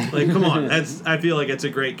model. Come on, I feel like it's a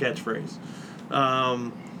great catchphrase.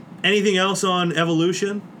 Anything else on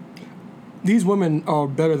Evolution? These women are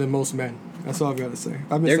better than most men. That's all I've got to say. I've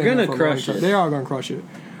been They're saying gonna that for a crush long time. it. They are going to crush it.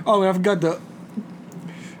 Oh, and I forgot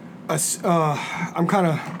I'm kind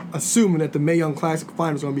of assuming that the Mae Young Classic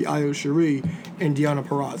final is going to be Io Shirai and Deonna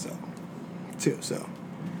Purrazzo, too. So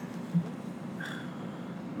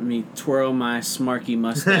Let me twirl my smarky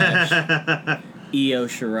mustache. Io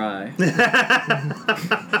Shirai.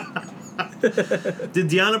 Did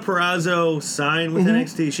Deonna Purrazzo sign with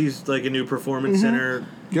NXT? She's a new performance center.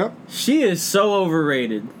 yep. She is so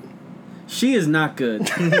overrated. She is not good.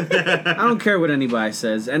 I don't care what anybody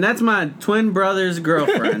says. And that's my twin brother's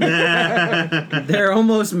girlfriend. They're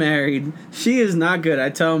almost married. She is not good. I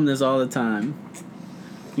tell him this all the time.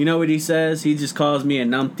 You know what he says? He just calls me a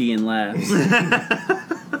numpty and laughs.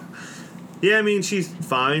 Yeah, I mean, she's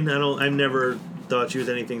fine. I've never thought she was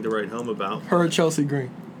anything to write home about. Her and Chelsea Green.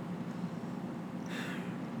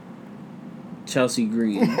 Chelsea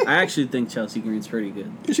Green. I actually think Chelsea Green's pretty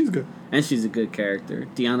good. Yeah, she's good. And she's a good character.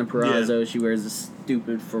 Deonna Purrazzo, She wears a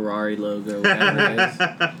stupid Ferrari logo. Whatever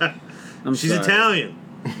it is. She's Italian.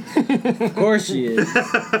 Of course she is.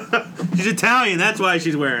 She's Italian. That's why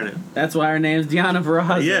she's wearing it. That's why her name's Deonna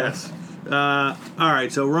Purrazzo. Yes. All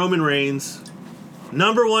right, so Roman Reigns,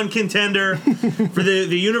 number one contender for the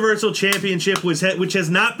Universal Championship, which has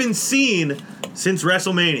not been seen since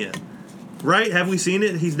WrestleMania. Right? Have we seen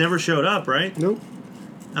it? He's never showed up, right? Nope.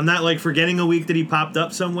 I'm not forgetting a week that he popped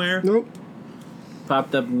up somewhere. Nope.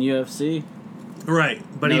 Popped up in UFC. Right,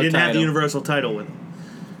 but he No didn't have the title. Universal title with him.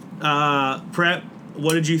 Prep,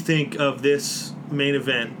 what did you think of this main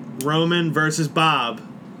event? Roman versus Bob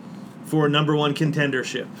for number one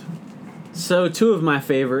contendership. So, two of my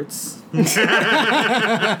favorites in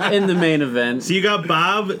the main event. So you got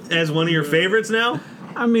Bob as one of your favorites now?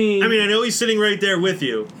 I mean, I know he's sitting right there with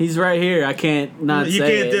you. he's right here. I can't not You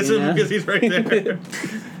say can't it, diss you him know? because he's right there.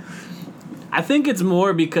 I think it's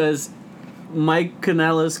more because Mike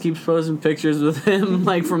Kanellis keeps posting pictures with him,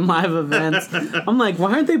 like, from live events. I'm like,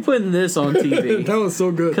 why aren't they putting this on TV? That was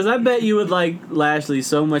so good. Because I bet you would like Lashley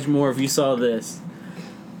so much more if you saw this.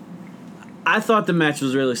 I thought the match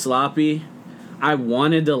was really sloppy. I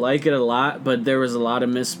wanted to like it a lot, but there was a lot of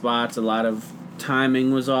missed spots, a lot of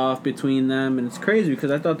timing was off between them, and it's crazy because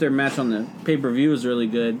I thought their match on the pay-per-view was really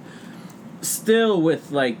good. Still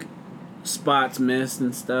with, like, spots missed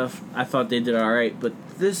and stuff, I thought they did alright, but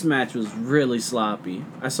this match was really sloppy.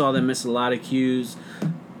 I saw them miss a lot of cues.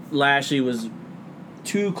 Lashley was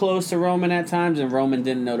too close to Roman at times, and Roman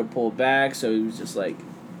didn't know to pull back, so he was just, like,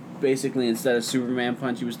 basically instead of Superman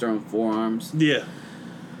punch, he was throwing forearms. Yeah.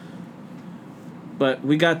 But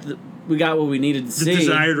we got what we needed to see. The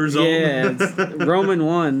desired result. Yeah, Roman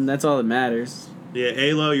won. That's all that matters. Yeah,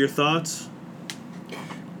 Alo, your thoughts?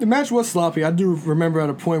 The match was sloppy. I do remember at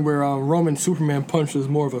a point where Roman Superman punch was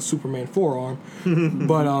more of a Superman forearm.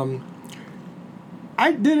 But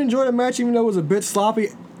I did enjoy the match, even though it was a bit sloppy.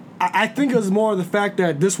 I think it was more of the fact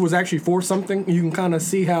that this was actually for something. You can kind of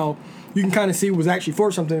see it was actually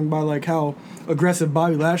for something by like how aggressive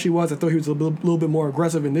Bobby Lashley was. I thought he was a little bit more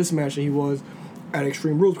aggressive in this match than he was at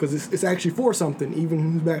Extreme Rules because it's actually for something. Even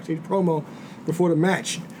in his backstage promo before the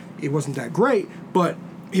match, it wasn't that great, but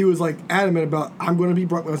he was like adamant about, I'm going to be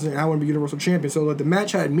Brock Lesnar and I want to be Universal Champion. So like the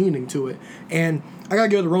match had meaning to it. And I got to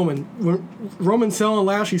give it to Roman. When Roman selling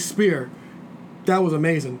Lashley's spear, that was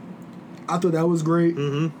amazing. I thought that was great.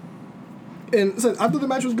 Mm-hmm. And so I thought the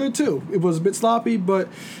match was good too. It was a bit sloppy, but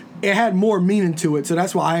it had more meaning to it. So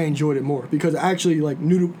that's why I enjoyed it more because I actually like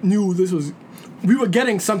knew this was, we were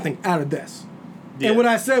getting something out of this. Yeah. And what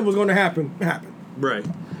I said was going to happen happened. Right.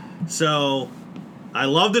 So, I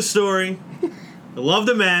love the story. I love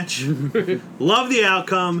the match. Love the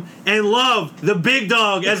outcome. And love the big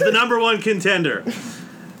dog as the number one contender.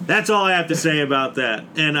 That's all I have to say about that.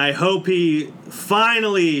 And I hope he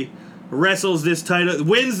finally wrestles this title,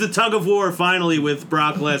 wins the tug of war finally with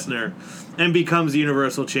Brock Lesnar, and becomes the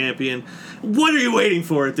Universal Champion. What are you waiting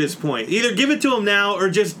for at this point? Either give it to him now or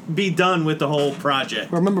just be done with the whole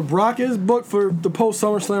project. Remember, Brock is booked for the post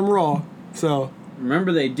SummerSlam Raw, so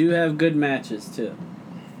remember they do have good matches too.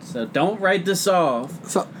 So don't write this off.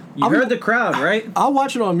 So you heard the crowd, right? I'll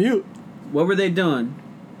watch it on mute. What were they doing?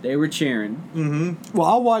 They were cheering. Mm-hmm. Well,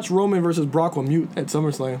 I'll watch Roman versus Brock on mute at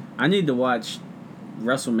SummerSlam. I need to watch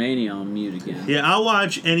WrestleMania on mute again. Yeah, I'll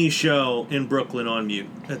watch any show in Brooklyn on mute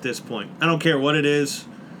at this point. I don't care what it is.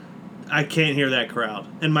 I can't hear that crowd.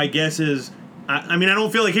 And my guess is, I mean, I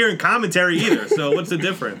don't feel like hearing commentary either, so what's the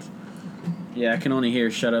difference? Yeah, I can only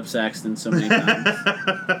hear Shut Up Saxton so many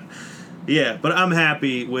times. Yeah, but I'm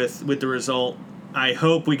happy with the result. I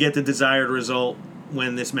hope we get the desired result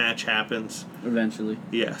when this match happens. Eventually.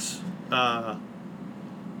 Yes.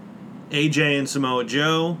 AJ and Samoa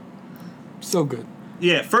Joe. So good.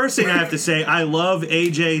 Yeah, first thing I have to say, I love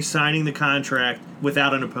AJ signing the contract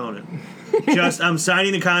without an opponent. I'm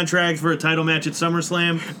signing the contract for a title match at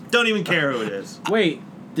SummerSlam. Don't even care who it is. Wait,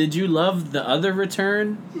 did you love the other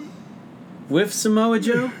return with Samoa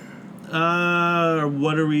Joe?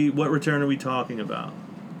 What return are we talking about?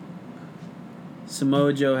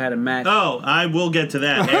 Samoa Joe had a match. Oh, I will get to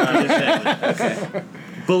that after this segment. Okay.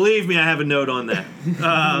 Believe me, I have a note on that.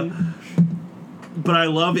 But I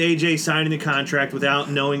love AJ signing the contract without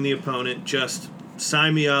knowing the opponent. Just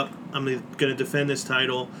sign me up. I'm going to defend this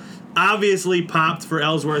title. Obviously popped for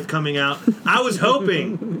Ellsworth coming out. I was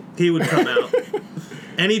hoping he would come out.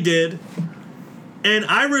 And he did. And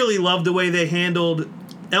I really loved the way they handled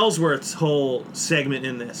Ellsworth's whole segment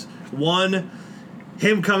in this. One,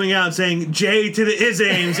 him coming out saying, J to the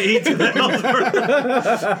Isames, E to the Ellsworth.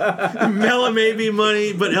 Mella may be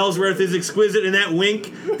money, but Ellsworth is exquisite. And that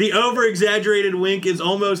wink, the over-exaggerated wink, is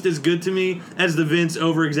almost as good to me as the Vince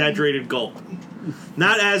over-exaggerated gulp.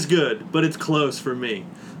 Not as good, but it's close for me.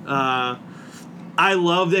 I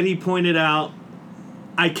love that he pointed out,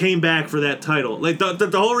 I came back for that title. Like, the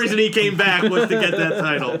whole reason he came back was to get that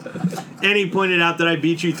title. And he pointed out that I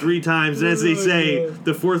beat you 3 times, and as they say,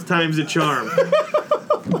 the 4th time's a charm.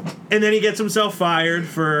 And then he gets himself fired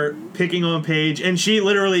for picking on Paige, and she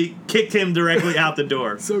literally kicked him directly out the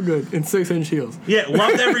door. So good. In 6-inch heels. Yeah,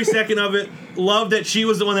 loved every second of it. Loved that she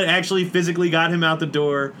was the one that actually physically got him out the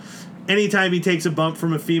door. Anytime he takes a bump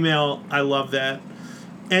from a female, I love that.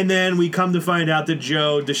 And then we come to find out that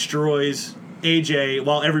Joe destroys AJ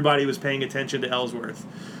while everybody was paying attention to Ellsworth.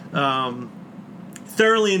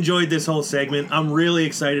 Thoroughly enjoyed this whole segment. I'm really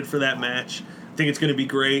excited for that match. I think it's going to be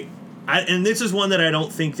great. And this is one that I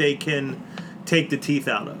don't think they can take the teeth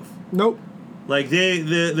out of. Nope. Like,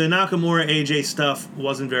 the Nakamura AJ stuff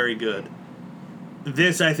wasn't very good.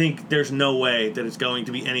 this, I think there's no way that it's going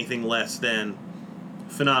to be anything less than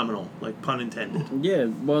phenomenal, like pun intended. Yeah,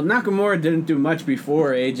 well, Nakamura didn't do much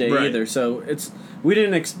before AJ Right. either, so we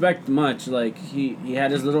didn't expect much. Like he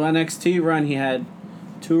had his little NXT run, he had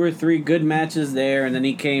 2 or 3 good matches there, and then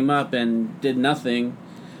he came up and did nothing.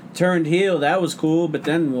 Turned heel, that was cool, but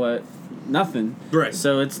then what? Nothing. Right.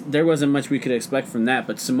 So there wasn't much we could expect from that.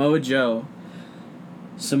 But Samoa Joe,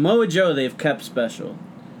 they've kept special.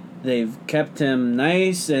 They've kept him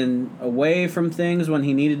nice and away from things when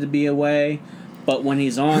he needed to be away. But when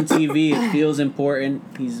he's on TV, it feels important.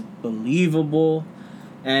 He's believable,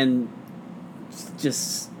 and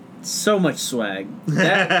just so much swag.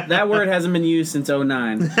 That word hasn't been used since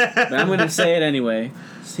 2009, but I'm gonna say it anyway.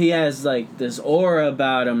 He has like this aura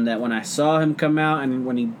about him that when I saw him come out and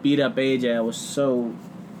when he beat up AJ, I was so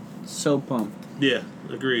pumped. Yeah,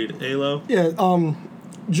 agreed. Alo? Yeah.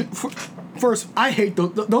 First, I hate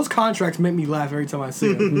those contracts. Make me laugh every time I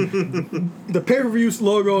see them. The pay-per-view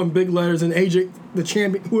logo in big letters and AJ, the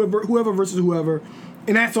champion, whoever versus whoever,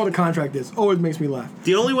 and that's all the contract is. Always makes me laugh.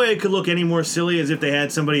 The only way it could look any more silly is if they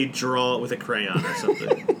had somebody draw it with a crayon or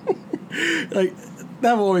something. Like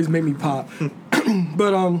that will always make me pop.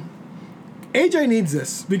 But AJ needs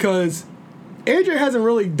this because AJ hasn't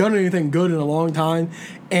really done anything good in a long time,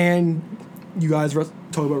 and you guys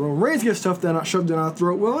talk about Roman Reigns gets shoved down our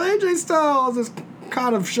throat. Well, AJ Styles is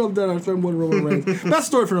kind of shoved down our throat more than Roman Reigns. That's a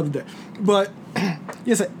story for another day. But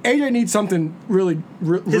yes, AJ needs something really.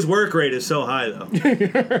 His work rate is so high, though.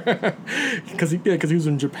 Because he was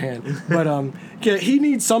in Japan. But yeah, he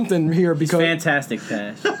needs something here because Fantastic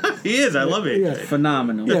pass. He is. I love it. Yeah.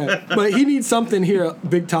 Phenomenal. Yeah, but he needs something here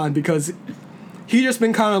big time because he just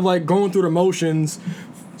been kind of like going through the motions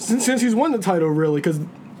since he's won the title, really. Because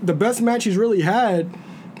the best match he's really had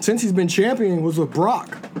since he's been champion was with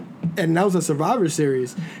Brock, and that was a Survivor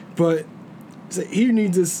Series. But he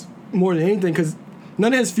needs this more than anything because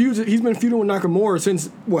none of his feuds. He's been feuding with Nakamura since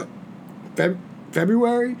what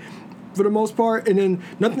February, for the most part, and then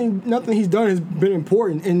nothing he's done has been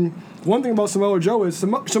important. And one thing about Samoa Joe is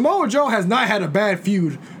Samoa Joe has not had a bad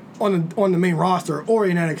feud on the main roster or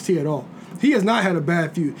in NXT at all. He has not had a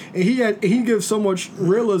bad feud, and he gives so much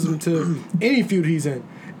realism to any feud he's in.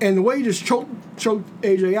 And the way he just choked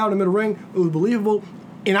AJ out in the middle ring, it was believable.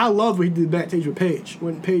 And I loved what he did backstage with Paige.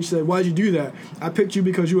 When Paige said, "Why'd you do that?" I picked you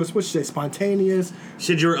because you were, what she say, spontaneous. She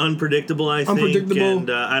said you were unpredictable, I think. Unpredictable. And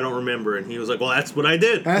I don't remember. And he was like, well, that's what I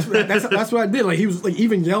did. That's what I did. Like he was like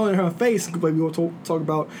even yelling in her face. Like we were talk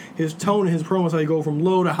about his tone and his promos, how he go from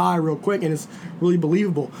low to high real quick, and it's really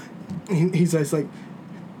believable. He says like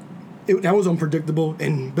that was unpredictable,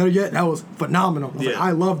 and better yet, that was phenomenal. I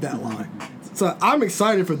love that line. So I'm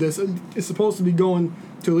excited for this. It's supposed to be going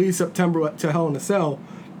to at least September to Hell in a Cell,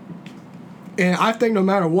 and I think no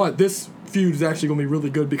matter what, this feud is actually going to be really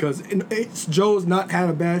good because Joe's not had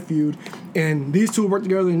a bad feud, and these two worked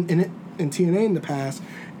together in TNA in the past,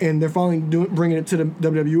 and they're finally bringing it to the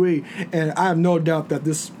WWE, and I have no doubt that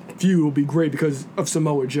this feud will be great because of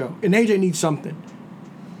Samoa Joe, and AJ needs something.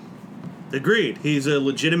 Agreed. He's a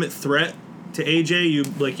legitimate threat to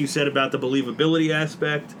AJ. Like you said about the believability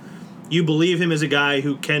aspect. You believe him as a guy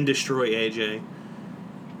who can destroy AJ.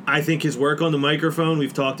 I think his work on the microphone,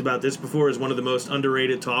 we've talked about this before, is one of the most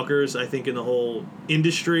underrated talkers, I think, in the whole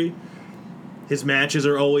industry. His matches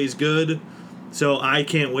are always good, so I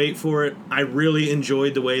can't wait for it. I really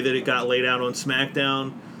enjoyed the way that it got laid out on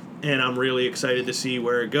SmackDown, and I'm really excited to see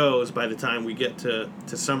where it goes by the time we get to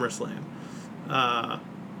SummerSlam.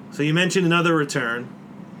 So you mentioned another return.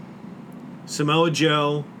 Samoa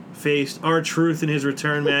Joe faced R-Truth in his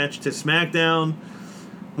return match to SmackDown.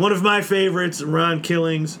 One of my favorites, Ron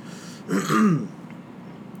Killings.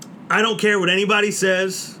 I don't care what anybody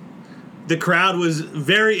says. The crowd was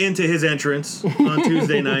very into his entrance on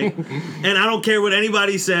Tuesday night. And I don't care what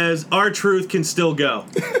anybody says. R-Truth can still go.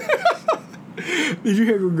 Did you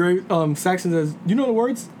hear what Saxon says? You know the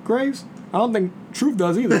words, Graves? I don't think Truth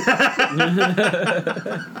does either.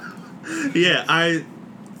 Yeah, I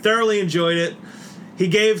thoroughly enjoyed it. He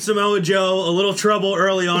gave Samoa Joe a little trouble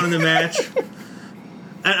early on in the match.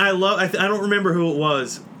 And I don't remember who it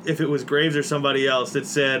was, if it was Graves or somebody else, that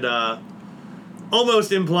said,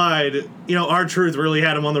 almost implied, R-Truth really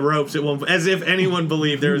had him on the ropes at one point, as if anyone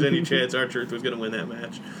believed there was any chance R-Truth was going to win that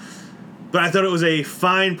match. But I thought it was a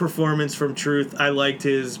fine performance from Truth. I liked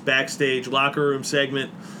his backstage locker room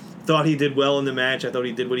segment. Thought he did well in the match. I thought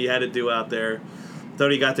he did what he had to do out there.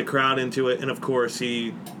 Thought he got the crowd into it. And, of course,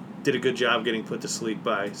 he did a good job getting put to sleep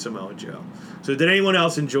by Samoa Joe. So did anyone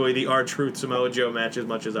else enjoy the R-Truth Samoa Joe match as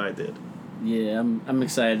much as I did? Yeah, I'm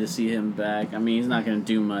excited to see him back. I mean, he's not going to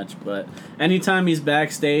do much, but anytime he's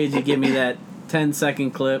backstage, you give me that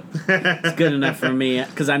 10-second clip. It's good enough for me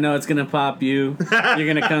because I know it's gonna pop you. You're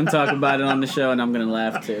gonna come talk about it on the show, and I'm gonna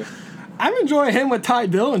laugh too. I'm enjoying him with Ty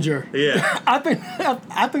Dillinger. Yeah. I think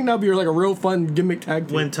that'll be like a real fun gimmick tag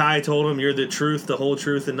team. When Ty told him, "You're the truth, the whole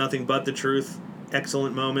truth, and nothing but the truth,"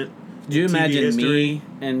 excellent moment. Do you TV imagine history. me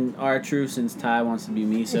and R-Truth since Ty wants to be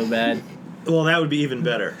me so bad? Well, that would be even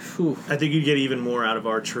better. Whew. I think you'd get even more out of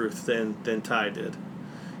R-Truth than Ty did.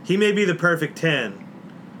 He may be the perfect 10,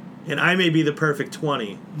 and I may be the perfect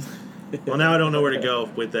 20. Well, now I don't know where to go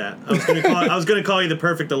with that. I was gonna call you the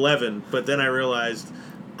perfect 11, but then I realized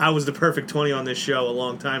I was the perfect 20 on this show a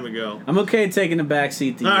long time ago. I'm okay taking the back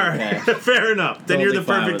seat to you. All right, fair enough. Then you're the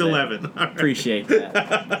Totally fine perfect with 11. All right. Appreciate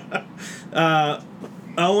that.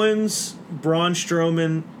 Owens, Braun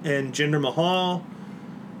Strowman, and Jinder Mahal.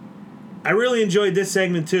 I really enjoyed this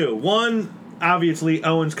segment too. One, obviously,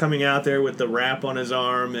 Owens coming out there with the wrap on his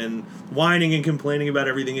arm and whining and complaining about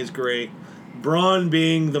everything is great. Braun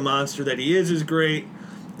being the monster that he is great.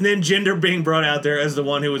 And then Jinder being brought out there as the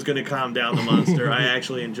one who was going to calm down the monster. I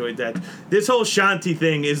actually enjoyed that. This whole Shanti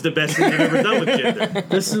thing is the best thing they've ever done with Jinder.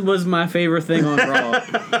 This was my favorite thing on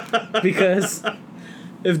Raw. Because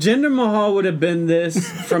if Jinder Mahal would have been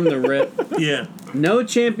this from the rip, Yeah. no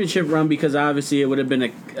championship run because obviously it would have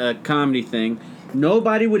been a comedy thing.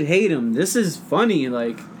 Nobody would hate him. This is funny.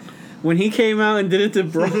 Like, when he came out and did it to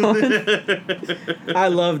Braun, I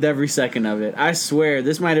loved every second of it. I swear,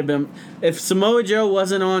 this might have been... If Samoa Joe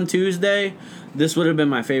wasn't on Tuesday, this would have been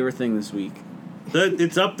my favorite thing this week.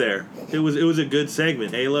 It's up there. It was a good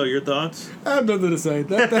segment. Halo, your thoughts? I have nothing to say.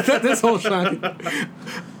 This whole Shanti.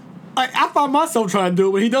 I find myself trying to do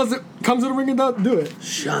it when he does it, comes to the ring and doesn't do it.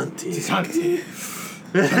 Shanti. Shanti.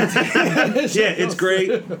 Yeah, it's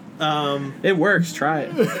great. It works. Try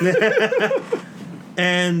it.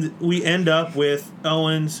 And we end up with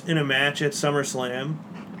Owens in a match at SummerSlam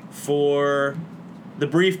for the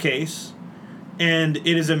briefcase. And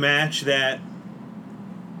it is a match that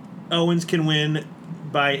Owens can win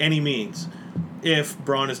by any means. If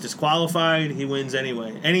Braun is disqualified, he wins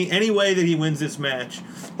anyway. Any way that he wins this match,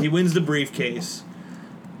 he wins the briefcase.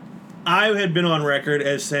 I had been on record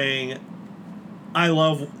as saying I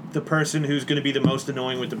love the person who's going to be the most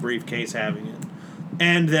annoying with the briefcase having it.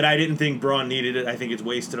 And that I didn't think Braun needed it. I think it's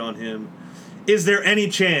wasted on him. Is there any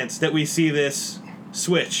chance that we see this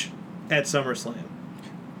switch at SummerSlam?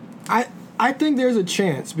 I think there's a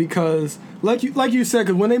chance because, like you said,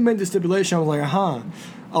 because when they made the stipulation, I was like,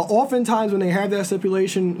 oftentimes when they have that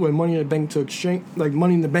stipulation, when Money in the Bank to exchange, like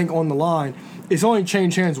Money in the Bank on the line, it's only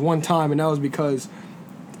changed hands one time, and that was because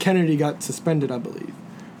Kennedy got suspended, I believe.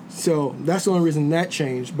 So that's the only reason that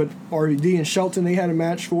changed. But RVD and Shelton, they had a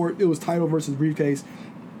match for it. It was title versus briefcase.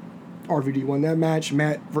 RVD won that match.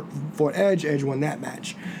 Matt fought Edge. Edge won that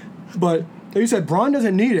match. But like you said, Braun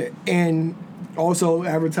doesn't need it. And also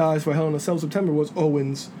advertised for Hell in a Cell September was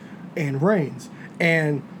Owens and Reigns.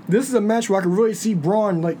 And this is a match where I could really see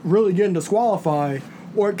Braun like really getting disqualified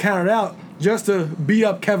or counted out just to beat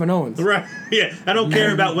up Kevin Owens. Right. Yeah. I don't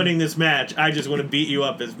care about winning this match. I just want to beat you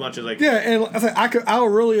up as much as I can. Yeah, and I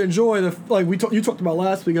would really enjoy the like you talked about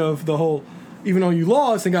last week of the whole. Even though you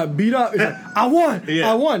lost and got beat up, it's like, I won.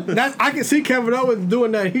 Yeah. I won. I can see Kevin Owens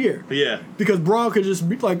doing that here. Yeah. Because Braun could just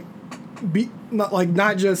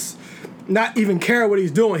not even care what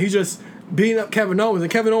he's doing. He's just beating up Kevin Owens,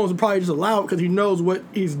 and Kevin Owens will probably just allow it because he knows what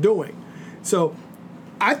he's doing. So,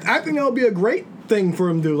 I think that would be a great thing for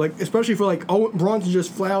him to do, like especially for like Braun to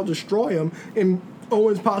just flat out destroy him and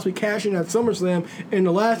Owens possibly cashing at SummerSlam. And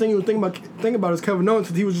the last thing he would think about is Kevin Owens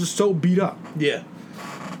because he was just so beat up. Yeah.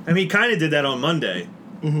 I mean, he kind of did that on Monday.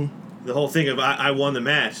 Mm-hmm. The whole thing of I won the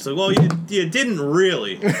match. It's like, well, you didn't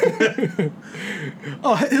really.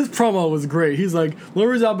 Oh, his promo was great. He's like, the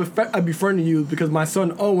only reason I befriended you is because my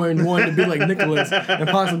son Owen wanted to be like Nicholas and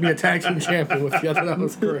possibly be a tag team champion with you. I thought that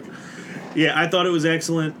was great. Yeah, I thought it was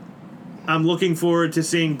excellent. I'm looking forward to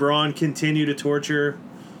seeing Braun continue to torture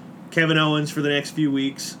Kevin Owens for the next few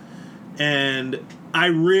weeks. And I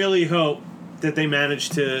really hope that they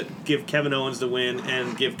manage to give Kevin Owens the win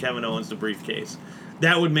and give Kevin Owens the briefcase.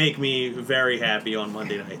 That would make me very happy on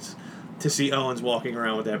Monday nights to see Owens walking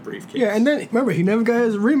around with that briefcase. Yeah, and then, remember, he never got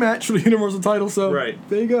his rematch for the Universal title, so right.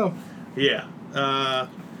 There you go. Yeah.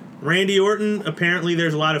 Randy Orton, apparently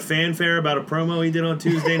there's a lot of fanfare about a promo he did on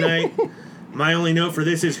Tuesday night. My only note for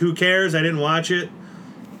this is who cares? I didn't watch it.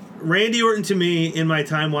 Randy Orton, to me, in my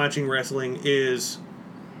time watching wrestling, is...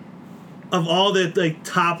 of all the like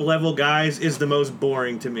top level guys, is the most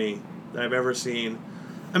boring to me that I've ever seen.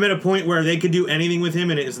 I'm at a point where they could do anything with him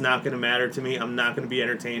and it is not going to matter to me. I'm not going to be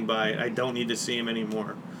entertained by it. I don't need to see him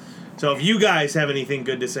anymore. So if you guys have anything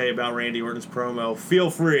good to say about Randy Orton's promo, feel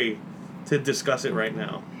free to discuss it right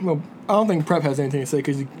now. Well, I don't think Prep has anything to say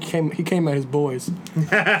because he came at his boys.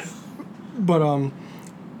 But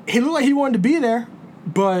he looked like he wanted to be there,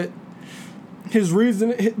 but his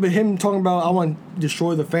reason, but him talking about I want to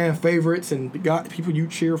destroy the fan favorites and got people you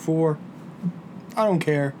cheer for. I don't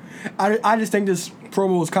care. I just think this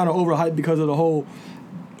promo was kind of overhyped because of the whole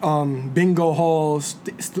bingo hall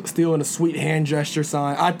stealing a sweet hand gesture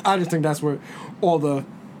sign. I just think that's where all the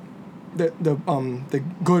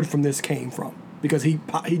good from this came from, because he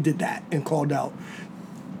did that and called out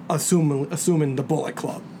assuming the Bullet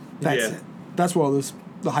Club. That's it. That's what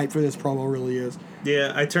the hype for this promo really is.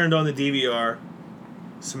 Yeah, I turned on the DVR.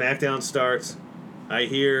 SmackDown starts. I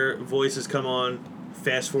hear voices come on.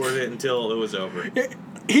 Fast forward it until it was over.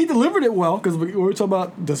 He delivered it well, because we were talking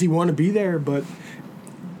about does he want to be there, but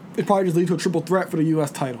it probably just leads to a triple threat for the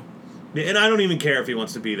U.S. title. Yeah, and I don't even care if he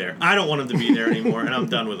wants to be there. I don't want him to be there anymore, and I'm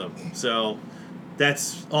done with him. So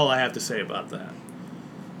that's all I have to say about that.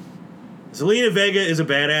 Zelina Vega is a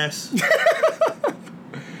badass.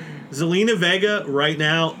 Zelina Vega right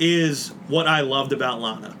now is what I loved about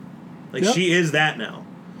Lana. Like, she is that now.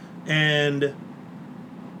 And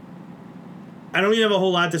I don't even have a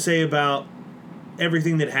whole lot to say about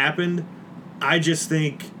everything that happened. I just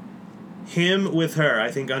think him with her, I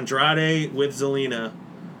think Andrade with Zelina,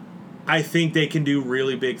 I think they can do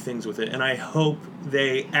really big things with it, and I hope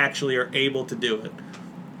they actually are able to do it.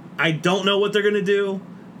 I don't know what they're going to do.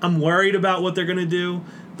 I'm worried about what they're going to do,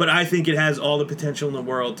 but I think it has all the potential in the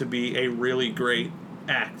world to be a really great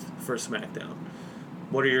act for SmackDown.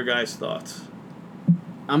 What are your guys' thoughts?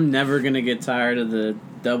 I'm never going to get tired of the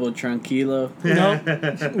double tranquilo. No,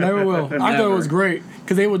 never will. I thought it was great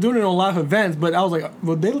because they were doing it on live events, but I was like,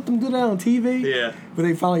 well, they let them do that on TV? Yeah. But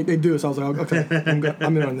they do it, so I was like, okay,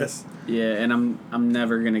 I'm in on this. Yeah, and I'm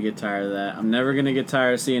never going to get tired of that. I'm never going to get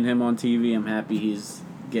tired of seeing him on TV. I'm happy he's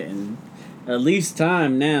getting at least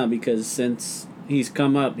time now, because since he's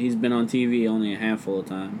come up, he's been on TV only a handful of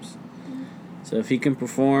times. So if he can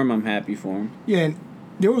perform, I'm happy for him. Yeah, and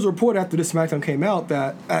there was a report after this SmackDown came out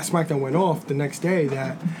that SmackDown went off the next day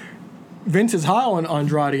that Vince is high on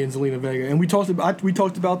Andrade and Zelina Vega, and we talked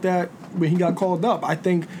about that when he got called up. I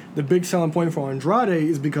think the big selling point for Andrade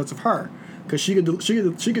is because of her, because she could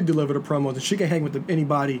deliver the promos and she can hang with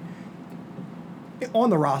anybody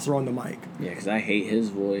on the roster on the mic. Yeah, because I hate his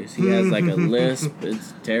voice. He has like a lisp.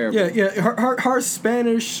 It's terrible. Yeah. Her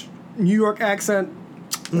Spanish New York accent,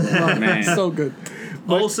 Man. so good.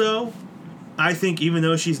 Also, I think even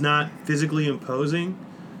though she's not physically imposing,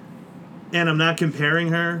 and I'm not comparing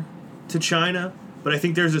her to China, but I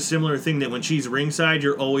think there's a similar thing that when she's ringside,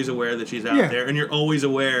 you're always aware that she's out there, and you're always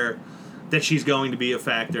aware that she's going to be a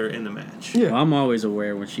factor in the match. Yeah, well, I'm always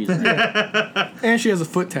aware when she's there. And she has a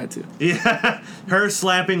foot tattoo. Yeah, her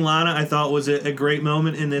slapping Lana I thought was a great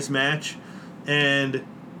moment in this match, and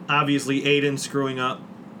obviously Aiden screwing up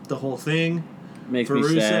the whole thing. Makes for me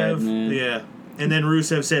Rusev. sad, man. Yeah. And then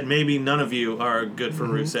Rusev said, maybe none of you are good for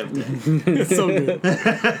Rusev Day. It's so good.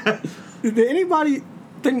 Did anybody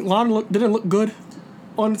think Lana didn't look good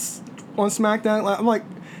on SmackDown? I'm like,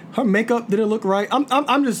 her makeup didn't look right.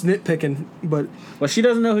 I'm just nitpicking, but Well, she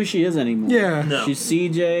doesn't know who she is anymore. yeah, No. She's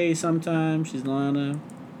CJ sometimes. She's Lana.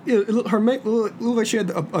 her make looked like she had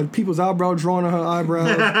a people's eyebrow drawn on her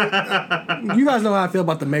eyebrows. You guys know how I feel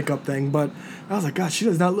about the makeup thing, but I was like, God, she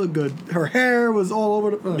does not look good. Her hair was all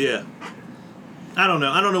over the. Yeah. I don't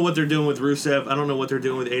know. I don't know what they're doing with Rusev. I don't know what they're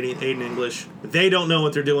doing with Aiden English. They don't know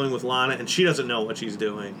what they're doing with Lana, and she doesn't know what she's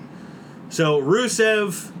doing. So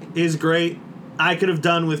Rusev is great. I could have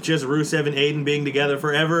done with just Rusev and Aiden being together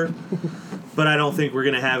forever, but I don't think we're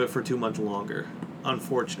going to have it for too much longer,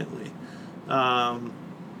 unfortunately.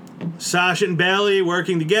 Sasha and Bayley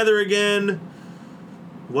working together again.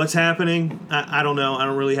 What's happening? I don't know. I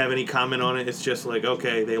don't really have any comment on it. It's just like,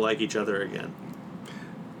 okay, they like each other again.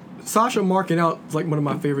 Sasha marking out is like one of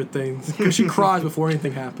my favorite things because she cries before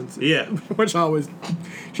anything happens. Yeah. Which I always,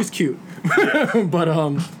 she's cute. But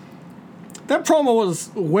that promo was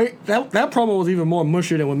that promo was even more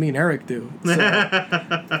mushy than what me and Eric do. So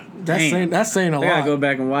that's saying a lot. I gotta go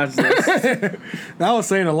back and watch this. That was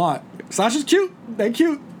saying a lot. Sasha's cute. They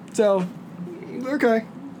cute. So okay.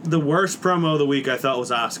 The worst promo of the week I thought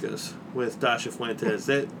was Asuka's with Dasha Fuentes.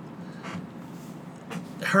 That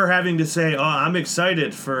her having to say, "Oh, I'm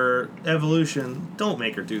excited for Evolution." Don't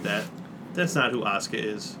make her do that. That's not who Asuka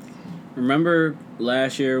is. Remember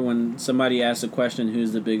last year when somebody asked a question,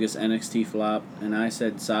 who's the biggest NXT flop? And I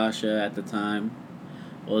said Sasha at the time.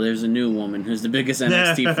 Well, there's a new woman who's the biggest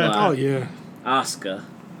NXT flop. Oh yeah. Asuka.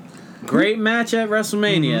 Great match at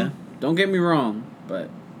WrestleMania. Mm-hmm. Don't get me wrong, but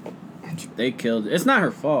they killed it. It's not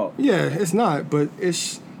her fault. Yeah, it's not, but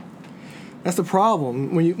it's That's the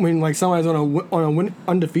problem when like somebody's on a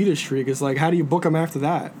undefeated streak. It's like, how do you book them after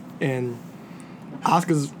that? And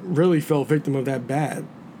Asuka's really fell victim of that bad.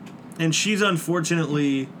 And she's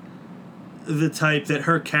unfortunately the type that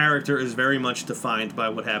her character is very much defined by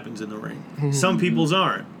what happens in the ring. Some people's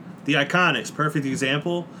aren't. The Iconics, perfect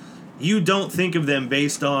example. You don't think of them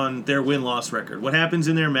based on their win-loss record. What happens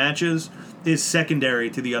in their matches is secondary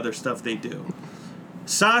to the other stuff they do.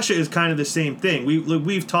 Sasha is kind of the same thing.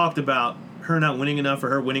 We've talked about her not winning enough or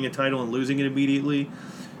her winning a title and losing it immediately.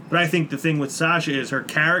 But I think the thing with Sasha is her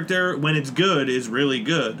character, when it's good, is really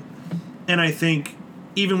good. And I think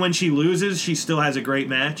even when she loses, she still has a great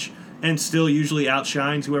match and still usually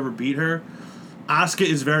outshines whoever beat her. Asuka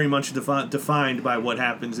is very much defined by what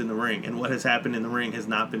happens in the ring, and what has happened in the ring has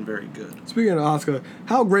not been very good. Speaking of Asuka,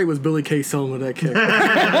 how great was Billy Kay selling with that kick?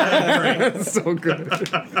 That's so good.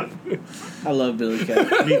 I love Billy Kay.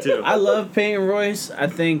 Me too. I love Peyton Royce. I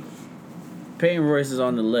think Peyton Royce is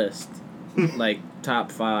on the list, like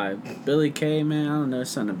top 5. Billy Kay, man, I don't know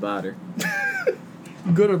something about her.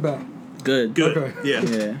 Good or bad? Good. Good. Okay.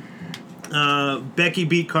 Yeah. Yeah. Becky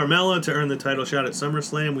beat Carmella to earn the title shot at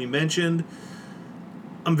SummerSlam. We mentioned.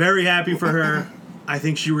 I'm very happy for her. I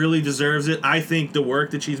think she really deserves it. I think the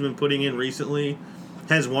work that she's been putting in recently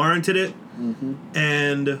has warranted it. Mm-hmm.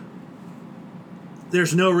 And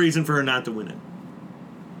there's no reason for her not to win it.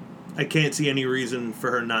 I can't see any reason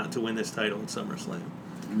for her not to win this title at SummerSlam.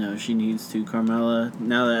 No, she needs to. Carmella,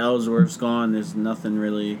 now that Ellsworth's gone, there's nothing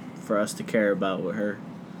really for us to care about with her.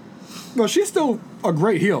 Well, she's still a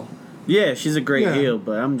great heel. Yeah, she's a great Yeah. heel,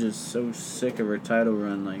 but I'm just so sick of her title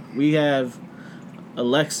run. Like, we have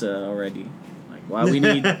Alexa already. Like, why we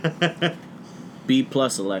need B+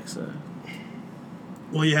 Alexa?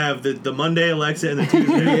 Well, you have the Monday Alexa and the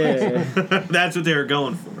Tuesday Yeah. That's what they were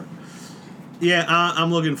going for. Yeah,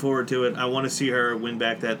 I'm looking forward to it. I want to see her win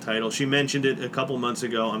back that title. She mentioned it a couple months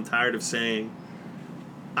ago. I'm tired of saying,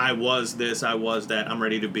 I was this, I was that. I'm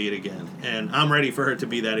ready to be it again. And I'm ready for her to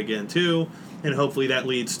be that again, too. And hopefully that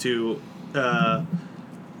leads to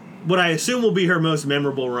what I assume will be her most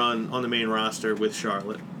memorable run on the main roster with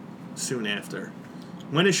Charlotte soon after.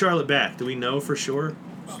 When is Charlotte back? Do we know for sure?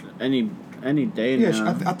 Any day Yeah, now.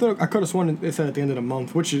 I thought I could have sworn it said at the end of the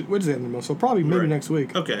month, which is the end of the month. So probably maybe Right. next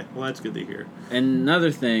week. Okay, well, that's good to hear. And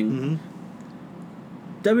another thing,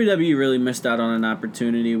 WWE really missed out on an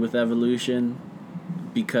opportunity with Evolution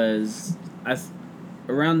because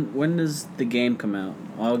around when does the game come out?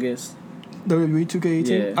 August, WWE 2K18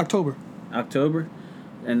 Yeah. October,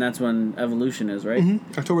 and that's when Evolution is, right?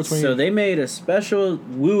 October 28th. So they made a special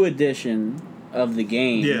Woo edition of the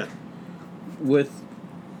game Yeah. with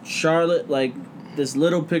Charlotte, like this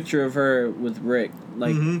little picture of her with Rick.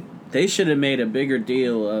 Like they should have made a bigger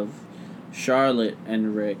deal of Charlotte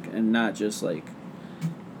and Rick, and not just like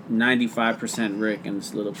 95% Rick and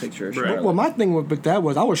this little picture of Right. Charlotte. Well, my thing with that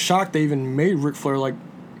was I was shocked they even made Ric Flair like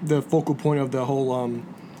the focal point of the whole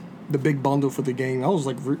the big bundle for the game. I was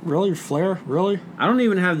like, really, Flair, really? I don't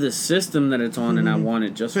even have the system that it's on, and I want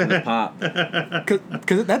it just for the pop.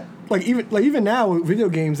 Because that even now with video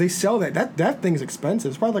games they sell that thing's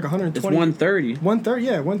expensive. It's probably like 120. It's 130. 130,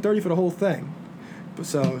 yeah, 130 for the whole thing. But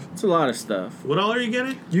so It's a lot of stuff. What all are you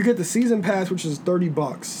getting? you get the season pass, which is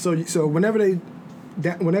 $30. So whenever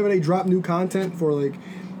they drop new content for like,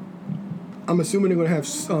 I'm assuming they're gonna have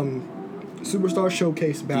Superstar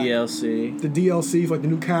Showcase back. DLC. The DLC for like the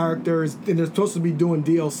new characters, and they're supposed to be doing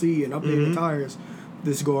DLC and updating the tires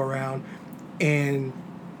this go around, and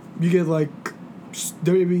you get like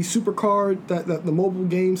WWE Supercard, that the mobile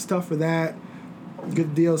game stuff for that. You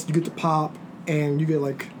get the DLC, you get the pop, and you get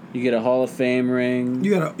like You get a Hall of Fame ring. you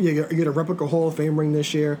get a replica Hall of Fame ring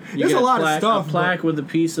this year. You There's get a lot plaque, of stuff. A plaque with a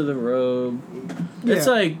piece of the robe. Yeah. It's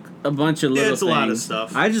like a bunch of little it's a things. lot of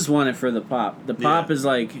stuff. I just want it for the pop. The pop Yeah. is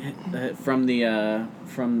like from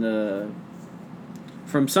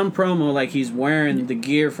some promo, like he's wearing the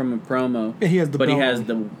gear from a promo. And he has the but he belt has on.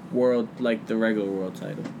 the world, like the regular world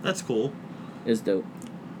title. That's cool. It's dope.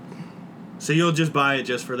 So you'll just buy it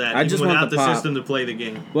just for that, I even just want without the the pop. system to play the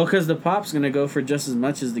game. Well, because the pop's gonna go for just as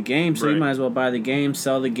much as the game, so you Right. might as well buy the game,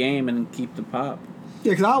 sell the game, and keep the pop.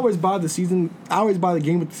 Yeah, because I always buy the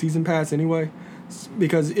game with the season pass anyway,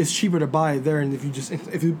 because it's cheaper to buy it there. And if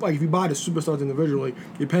you buy the superstars individually,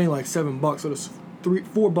 you're paying like $7. So it's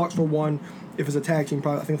 $4 for one. If it's a tag team,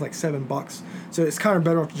 probably I think it's like $7. So it's kind of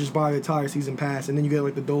better off to just buy the entire season pass, and then you get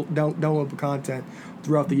like the downloadable content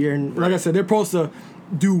throughout the year. And like I said, they're supposed to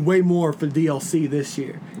do way more for DLC this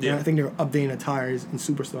year. Yeah. And I think they're updating the tires and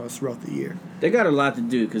superstars throughout the year. They got a lot to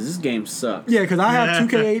do because this game sucks. Yeah, because I have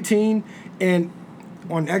 2K18, and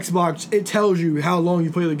on Xbox, it tells you how long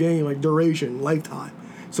you play the game, like duration, lifetime.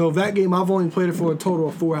 So that game, I've only played it for a total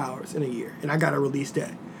of 4 hours in a year, and I got a release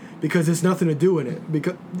day because there's nothing to do in it.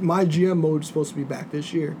 Because my GM mode is supposed to be back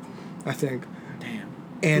this year, I think. Damn.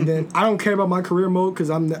 And then I don't care about my career mode because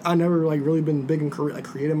I never like really been big in career, like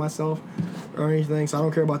creating myself or anything. So I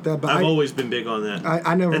don't care about that. But I've always been big on that.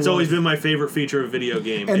 I never. That's always been my favorite feature of video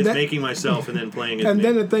game is making myself and then playing it. And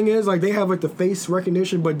then the thing is, like, they have like the face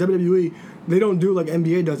recognition, but WWE, they don't do like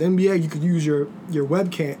NBA does. NBA, you could use your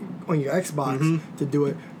webcam on your Xbox to do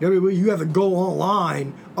it. WWE, you have to go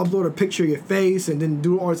online, upload a picture of your face, and then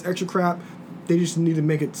do all this extra crap. They just need to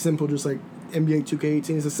make it simple, just like NBA 2K18.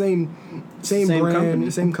 It's the same brand,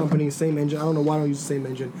 company. same company, same engine. I don't know why I don't use the same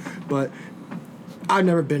engine, but I've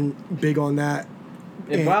never been big on that.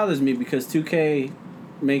 It bothers me because 2K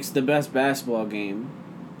makes the best basketball game.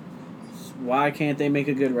 Why can't they make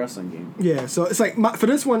a good wrestling game? Yeah, so it's like for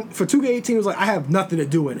this one, for 2K18, it was like I have nothing to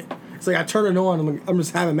do in it. It's like I turn it on, I'm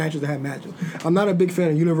just having matches to have matches. I'm not a big fan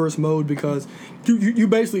of universe mode because you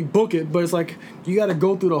basically book it, but it's like you got to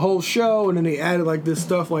go through the whole show, and then they added like this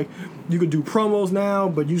stuff like you could do promos now,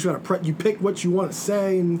 but you just got to you pick what you want to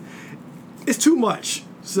say, and it's too much.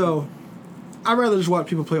 So I'd rather just watch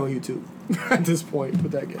people play on YouTube at this point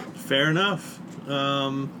with that game. Fair enough.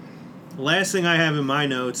 Last thing I have in my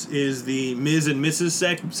notes is the Miz and Mrs.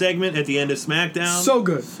 segment at the end of SmackDown. So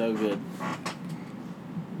good. So good.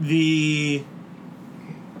 The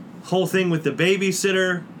whole thing with the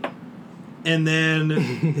babysitter, and then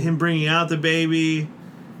him bringing out the baby,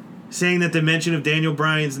 saying that the mention of Daniel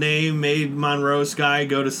Bryan's name made Monroe Sky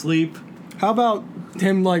go to sleep. How about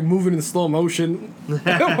him like moving in slow motion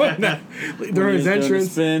during his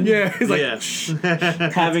entrance? Spin. Yeah, he's like, Yeah. shh.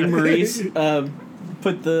 Having Maurice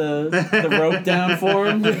put the rope down for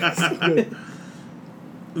him.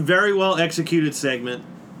 Very well executed segment.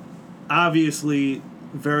 Obviously,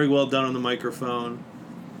 very well done on the microphone.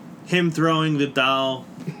 Him throwing the doll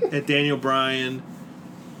at Daniel Bryan.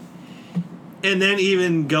 And then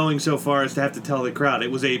even going so far as to have to tell the crowd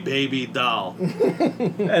it was a baby doll.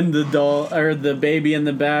 And the doll, or the baby in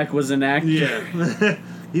the back was an actor. Yeah.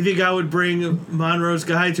 You think I would bring Monroe's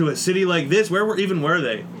Guy to a city like this? Were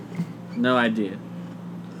they? No idea.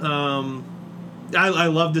 I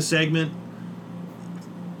love the segment.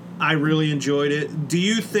 I really enjoyed it. Do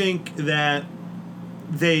you think that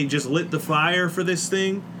they just lit the fire for this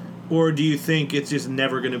thing? Or do you think it's just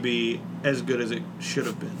never going to be as good as it should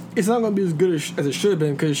have been? It's not going to be as good as it should have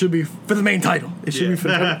been because it should be for the main title. It should be for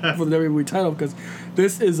the WWE title because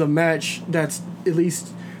this is a match that's at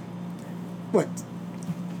least,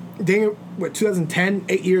 2010,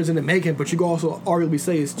 8 years in the making, but you can also arguably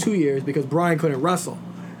say it's 2 years because Bryan couldn't wrestle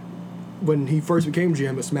when he first became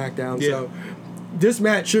GM of SmackDown. Yeah. So this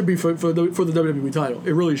match should be for the WWE title.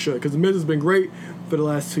 It really should because The Miz has been great for the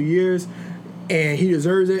last 2 years, and he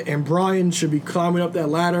deserves it. And Bryan should be climbing up that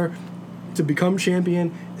ladder to become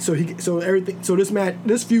champion. So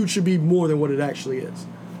this feud should be more than what it actually is.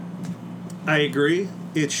 I agree.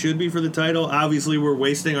 It should be for the title. Obviously, we're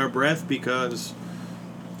wasting our breath because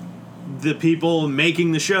the people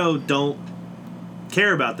making the show don't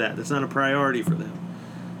care about that. That's not a priority for them.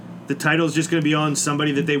 The title's just going to be on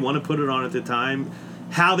somebody that they want to put it on at the time.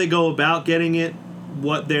 How they go about getting it,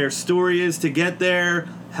 what their story is to get there,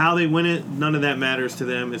 how they win it, none of that matters to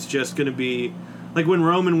them. It's just going to be... Like when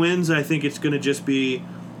Roman wins, I think it's going to just be,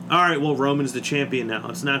 all right, well, Roman's the champion now.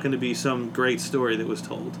 It's not going to be some great story that was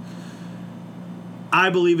told. I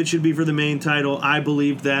believe it should be for the main title. I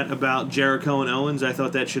believed that about Jericho and Owens. I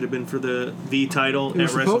thought that should have been for the title at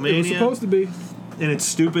WrestleMania. It was supposed to be. And it's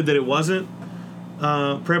stupid that it wasn't.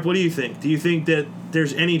 Prep, what do you think? Do you think that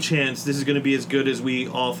there's any chance this is going to be as good as we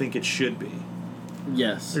all think it should be?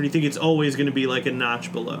 Yes. Or do you think it's always going to be like a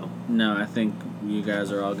notch below? No, I think you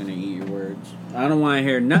guys are all going to eat your words. I don't want to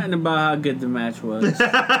hear nothing about how good the match was.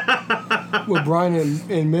 With Bryan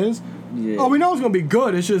and Miz? Yeah. Oh, we know it's going to be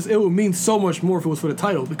good. It's just, it would mean so much more if it was for the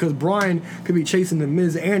title because Bryan could be chasing the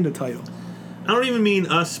Miz and the title. I don't even mean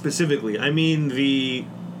us specifically. I mean the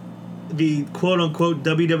quote-unquote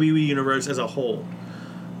WWE universe as a whole.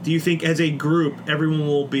 Do you think as a group everyone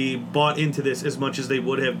will be bought into this as much as they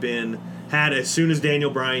would have been had as soon as Daniel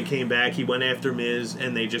Bryan came back, he went after Miz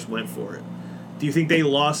and they just went for it? Do you think they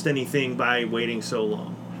lost anything by waiting so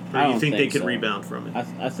long? Or do you think they could rebound from it?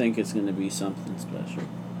 I think it's going to be something special.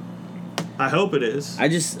 I hope it is.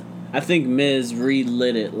 I think Miz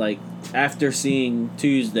relit it. Like, after seeing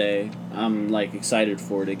Tuesday, I'm, like, excited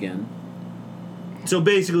for it again. So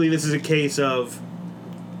basically this is a case of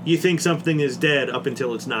you think something is dead up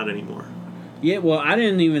until it's not anymore. Yeah, well, I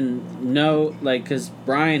didn't even know, like, because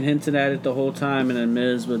Bryan hinted at it the whole time, and then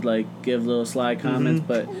Miz would, like, give little sly comments.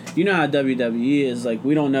 But you know how WWE is, like,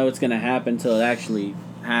 we don't know what's going to happen until it actually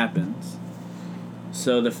happens. happens.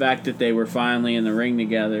 So the fact that they were finally in the ring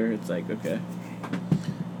together, it's like, okay.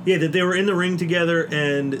 Yeah, that they were in the ring together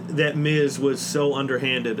and that Miz was so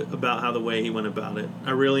underhanded about how the way he went about it.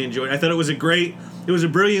 I really enjoyed it. I thought it was a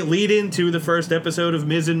brilliant lead-in to the first episode of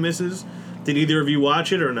Miz and Mrs. Did either of you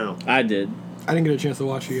watch it or no? I did. I didn't get a chance to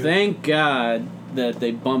watch it yet. Thank God that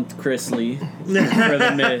they bumped Chris Lee for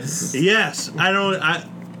the Miz. Yes. I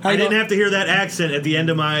didn't have to hear that accent at the end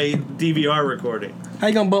of my DVR recording. How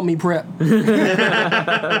you gonna bump me, Prep?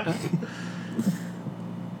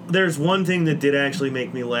 There's one thing that did actually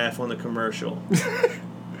make me laugh on the commercial.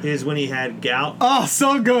 Is when he had gout. Oh,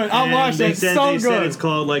 so good. I watched it. So They said good. it's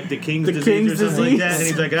called like the King's The disease King's or something disease. like that. And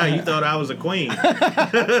he's like, you thought I was a queen.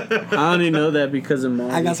 I only know that because of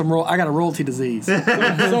Marty. I got a royalty disease. So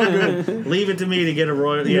good. Leave it to me to get a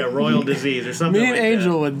royal disease or something Me and like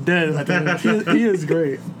Angel that. were dead. I think. He is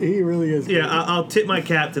great. He really is. Yeah, great. I'll tip my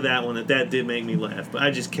cap to that one. That did make me laugh, but I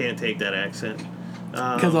just can't take that accent.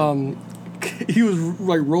 Because he was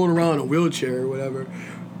like rolling around in a wheelchair or whatever,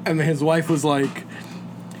 and then his wife was like,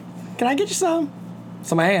 "Can I get you some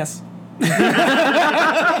ass?"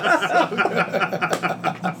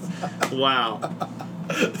 Wow.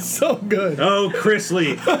 So good. Oh, Chris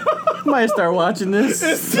Lee. might start watching this.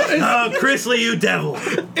 Oh, Chris Lee, you devil.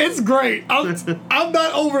 It's great. I'm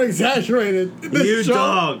not over exaggerated. You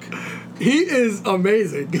dog. He is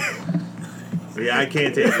amazing. Yeah, I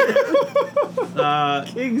can't take it.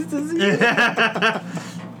 King's disease.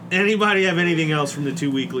 Anybody have anything else from the 2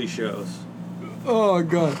 weekly shows? Oh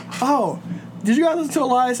god. Oh, did you guys listen to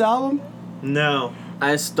Elias' album? No.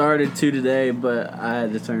 I started to today, but I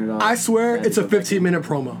had to turn it off. I swear had to it's a go back 15-minute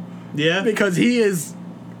promo Yeah? because he is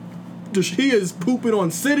pooping on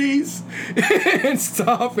cities and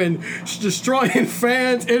stuff and destroying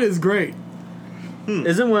fans. It is great.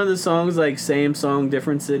 Isn't one of the songs like same song,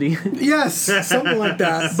 different city? Yes, something like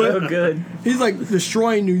that. So But good. he's like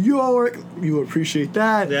destroying New York. You would appreciate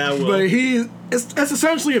that. Yeah, I will. But it's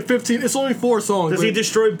essentially a 15. It's only 4 songs. Does but, he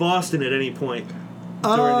destroy Boston at any point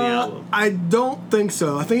during the album? I don't think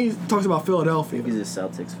so. I think he talks about Philadelphia. He's a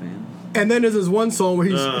Celtics fan. And then there's this one song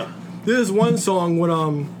where there's one song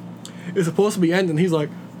when it's supposed to be ending. He's like,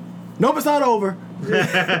 nope, it's not over.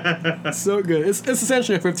 So good. It's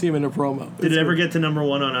essentially a 15-minute promo. Did it ever get to number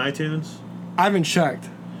 1 on iTunes? I haven't checked.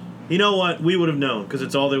 You know what? We would have known because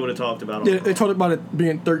it's all they would have talked about. They talked about it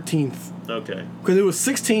being 13th Okay. because it was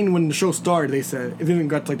 16 when the show started. They said it didn't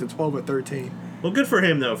got to like the 12 or 13. Well, good for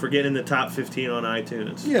him though for getting in the top 15 on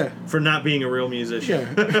iTunes. Yeah. For not being a real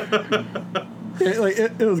musician. Yeah.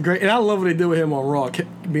 It was great, and I love what they did with him on Raw,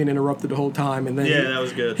 kept being interrupted the whole time, and then Yeah, that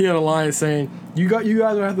was good. He had a line saying, "You guys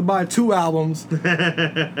gonna have to buy 2 albums,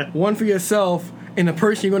 one for yourself, and the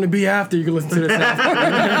person you're gonna be after. You can listen to this album."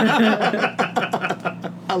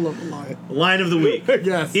 I love the line. Line of the week.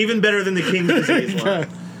 Yes. Even better than the King's Disease line.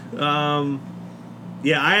 Yeah.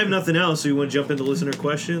 Yeah, I have nothing else, so you want to jump into listener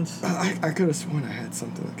questions? I could have sworn I had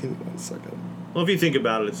something. Give me 1 second. Well, if you think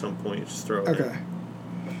about it at some point, just throw it in. Okay.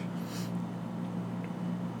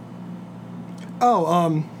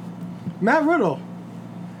 Oh, Matt Riddle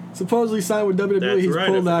supposedly signed with WWE. That's He's right,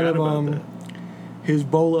 pulled I out forgot of about his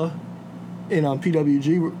BOLA in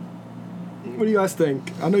PWG. What do you guys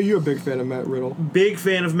think? I know you're a big fan of Matt Riddle. Big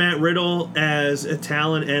fan of Matt Riddle as a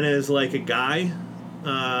talent and as like a guy.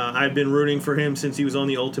 I've been rooting for him since he was on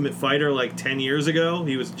The Ultimate Fighter like 10 years ago.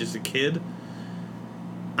 He was just a kid.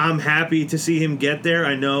 I'm happy to see him get there.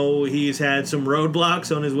 I know he's had some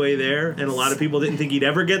roadblocks on his way there, and a lot of people didn't think he'd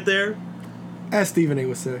ever get there. As Stephen A.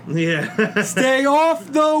 would say. Yeah. Stay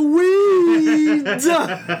off the weed!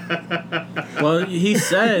 Well, he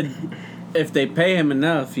said if they pay him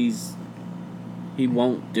enough, he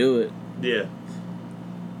won't do it. Yeah.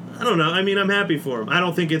 I don't know. I mean, I'm happy for him. I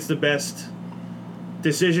don't think it's the best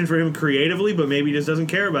decision for him creatively, but maybe he just doesn't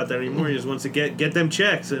care about that anymore. He just wants to get them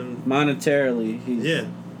checks and Monetarily, he's yeah.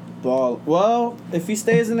 ball. Well, if he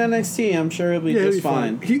stays in NXT, I'm sure he'll be Yeah, just he'll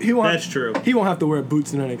be fine. He won't. That's true. He won't have to wear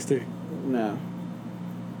boots in NXT. No.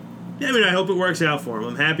 Yeah, I mean, I hope it works out for him.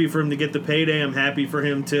 I'm happy for him to get the payday. I'm happy for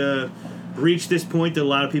him to reach this point that a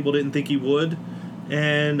lot of people didn't think he would,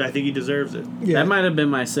 and I think he deserves it. Yeah, That might have been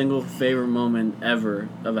my single favorite moment ever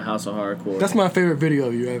of a House of Hardcore. that's my favorite video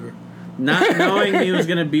of you ever. Not knowing he was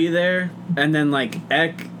gonna be there, and then like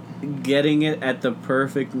Ek getting it at the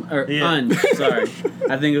perfect Yeah. sorry,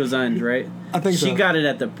 I think it was Unge, right? I think she so. got it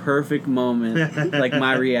at the perfect moment, like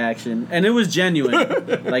my reaction, and it was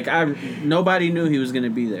genuine. Like nobody knew he was gonna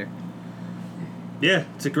be there. Yeah,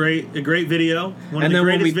 it's a great video. One And of the then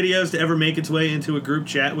when greatest videos to ever make its way into a group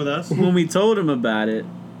chat with us. When we told him about it,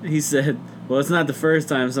 he said, "Well, it's not the first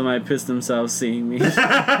time somebody pissed themselves seeing me."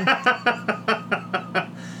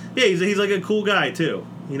 Yeah, he's like a cool guy too.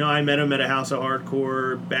 You know, I met him at a House of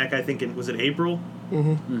Hardcore back, I think, was it April?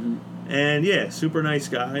 Mm-hmm. And yeah, super nice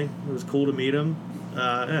guy. It was cool to meet him.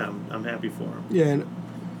 Yeah, I'm happy for him.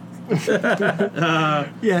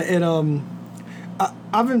 Yeah, and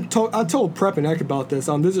I told Prep and Ek about this.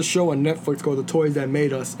 There's a show on Netflix called The Toys That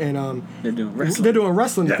Made Us, and They're doing wrestling. they're doing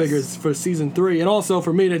wrestling Yes. figures for season 3, and also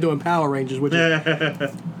for me they're doing Power Rangers, which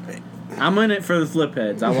is I'm in it for the flip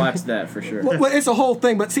heads. I watched that for sure. well, it's a whole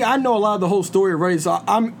thing. But see, I know a lot of the whole story already, so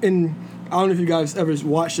I'm in. I don't know if you guys ever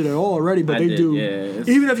watched it at all already, but I they did, do. yeah, it's-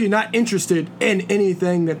 Even if you're not interested in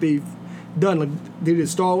anything that they've done, like they did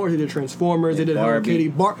Star Wars, they did Transformers, they did Hello Barbie.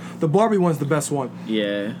 Kitty. The Barbie one's the best one,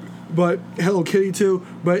 Yeah. but Hello Kitty too.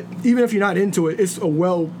 But even if you're not into it, it's a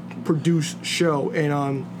well-produced show.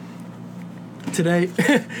 And today,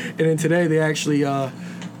 they actually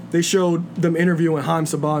they showed them interviewing Haim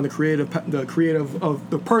Saban, the creative of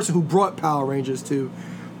the person who brought Power Rangers to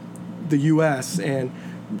the U.S. and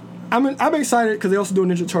I'm excited because they also do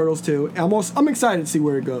Ninja Turtles too. I'm excited to see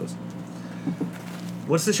where it goes.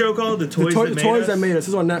 What's the show called? The Toys The That Made Toys Us? That Made Us.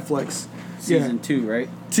 It's on Netflix. Season 2, right?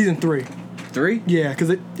 Season 3. 3? Yeah,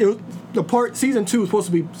 because season 2 was supposed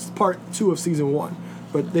to be part 2 of season 1,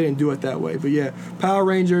 but they didn't do it that way. But yeah, Power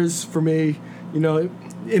Rangers for me, you know,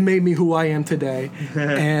 it made me who I am today.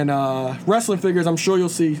 And wrestling figures, I'm sure you'll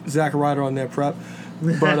see Zack Ryder on there, Prep.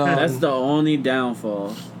 But That's the only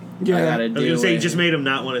downfall. yeah. I gotta I was deal gonna say, you with. just made him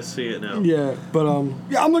not want to see it now. Yeah, but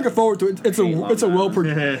yeah, I'm looking forward to it. It's a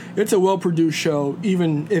well produced show.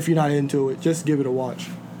 Even if you're not into it, just give it a watch.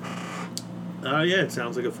 Yeah, it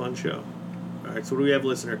sounds like a fun show. All right, so what do we have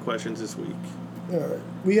listener questions this week?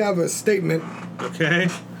 We have a statement Okay.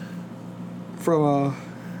 from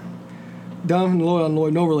Donovan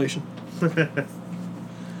Lloyd, no relation.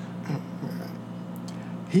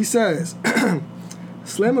 He says,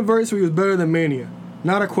 Slammiversary was better than Mania.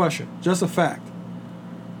 Not a question, just a fact.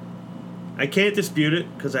 I can't dispute it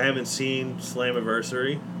because I haven't seen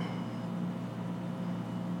Slammiversary.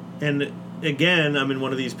 And again, I'm in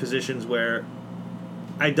one of these positions where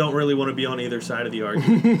I don't really want to be on either side of the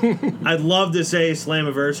argument. I'd love to say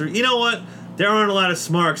Slammiversary. You know what? There aren't a lot of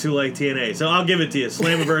smarks who like TNA, so I'll give it to you.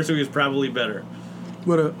 Slammiversary is probably better.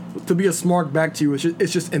 But to be a smart back to you,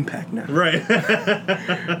 it's just Impact now. Right.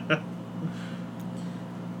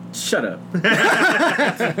 Shut up.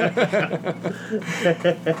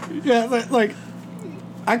 Yeah, like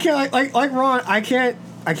I can't like Ron. I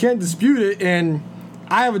can't dispute it, and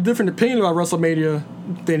I have a different opinion about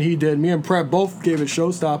WrestleMania than he did. Me and Prep both gave it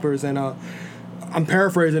showstoppers, and I'm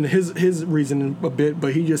paraphrasing his reasoning a bit,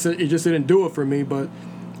 but he just said it just didn't do it for me. But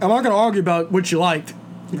I'm not gonna argue about what you liked.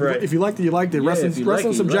 Right. If you liked it, you liked it. Yeah, if you like it,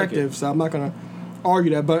 Wrestling's you like subjective, it. so I'm not gonna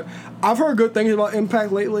argue that. But I've heard good things about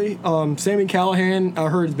Impact lately. Sami Callihan, I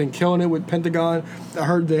heard, has been killing it with Pentagon. I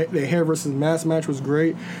heard the hair versus mask match was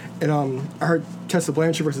great, and I heard Tessa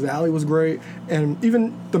Blanchard versus Ali was great, and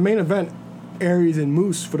even the main event, Aries and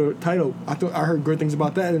Moose for the title. I heard good things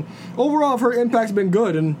about that, and overall, I've heard Impact's been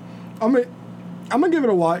good, and I'm gonna give it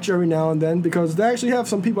a watch every now and then because they actually have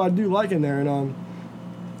some people I do like in there, and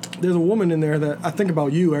there's a woman in there that I think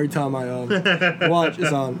about you every time I watch.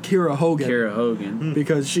 It's Kira Hogan. Kara Hogan.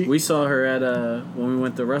 Because she We saw her at when we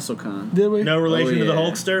went to WrestleCon. did we? No relation to the yeah.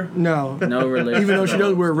 Hulkster? No. No relation. Even though she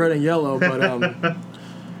does wear red and yellow, but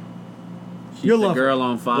She's you'll the love her. girl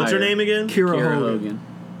on fire. What's her name again? Kira Kara Hogan. Hogan.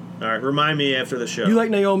 All right, remind me after the show. You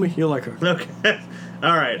like Naomi? You'll like her. Okay.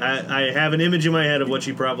 All right. I have an image in my head of what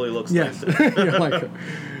she probably looks Yes, like. you'll like her.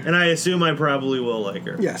 And I assume I probably will like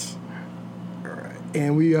her. Yes. All right.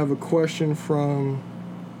 And we have a question from.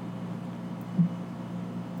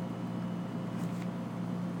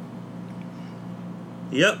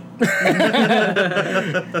 Yep.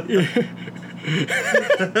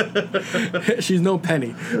 She's no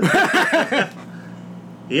Penny.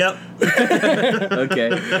 Yep. Okay.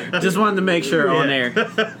 Just wanted to make sure on Yeah.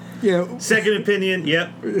 air. Yeah. Second opinion. Yep.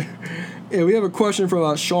 Yeah. We have a question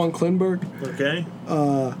from Sean Klinberg. Okay.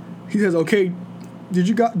 He says, "Okay, do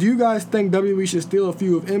you guys think WWE should steal a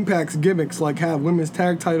few of Impact's gimmicks, like have women's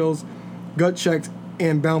tag titles, gut checks,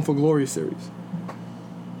 and Bound for Glory series?"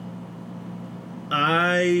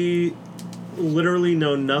 I literally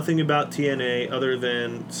know nothing about TNA other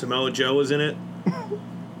than Samoa Joe was in it.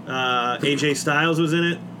 AJ Styles was in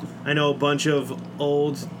it. I know a bunch of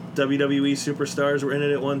old WWE superstars were in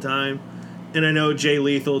it at one time. And I know Jay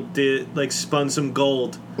Lethal spun some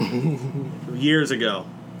gold years ago.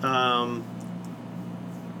 So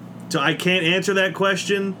I can't answer that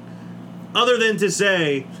question other than to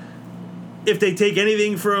say if they take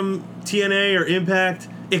anything from TNA or Impact,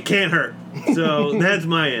 it can't hurt. So that's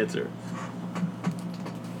my answer.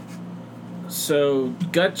 So So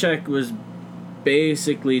Gut Check was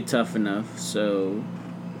basically Tough Enough, so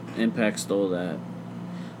Impact stole that.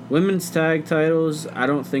 Women's tag titles, I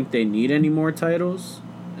don't think they need any more titles.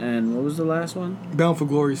 And what was the last one? Bound for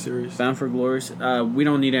Glory series. Bound for Glory. We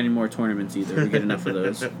don't need any more tournaments either. We get enough of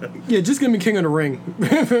those. Yeah, just give me King of the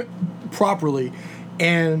Ring properly.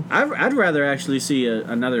 And I'd rather actually see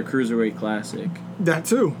another Cruiserweight Classic. that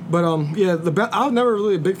too. But yeah, I was never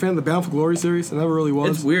really a big fan of the Bound for Glory series. I never really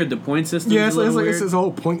was. It's weird. The point system. Yeah, is it's weird. this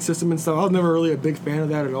whole point system and stuff. I was never really a big fan of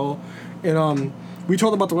that at all. And we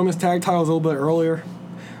talked about the women's tag titles a little bit earlier.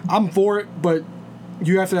 I'm for it, but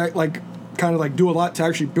you have to kind of do a lot to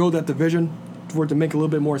actually build that division for it to make a little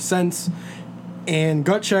bit more sense. And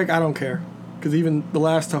Gut Check, I don't care, because even the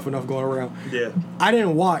last Tough Enough going around. Yeah. I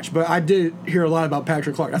didn't watch, but I did hear a lot about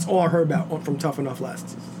Patrick Clark. That's all I heard about from Tough Enough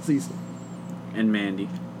last season. And Mandy.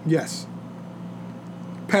 Yes.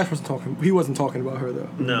 Pat wasn't talking. He wasn't talking about her though.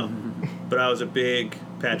 No. But I was a big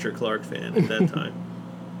Patrick Clark fan at that time.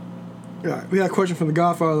 All right, we got a question from the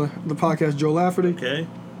Godfather of the podcast, Joe Lafferty. Okay.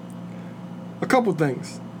 A couple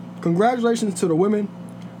things. Congratulations to the women.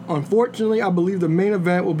 Unfortunately, I believe the main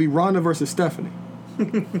event will be Ronda versus Stephanie.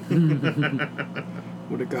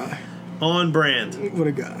 What a guy. On brand. What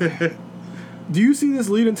a guy. Do you see this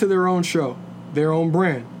leading to their own show, their own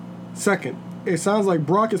brand? Second, it sounds like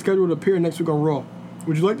Brock is scheduled to appear next week on Raw.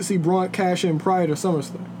 Would you like to see Braun cash in prior to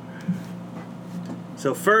SummerSlam?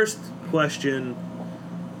 So first question,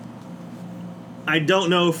 I don't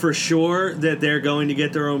know for sure that they're going to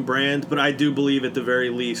get their own brand, but I do believe at the very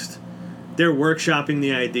least they're workshopping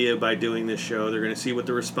the idea by doing this show. They're going to see what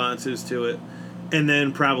the response is to it and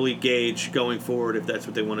then probably gauge going forward if that's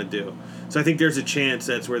what they want to do. So I think there's a chance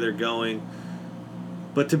that's where they're going.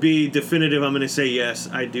 But to be definitive, I'm going to say yes.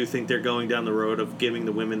 I do think they're going down the road of giving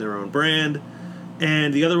the women their own brand.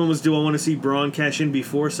 And the other one was, do I want to see Braun cash in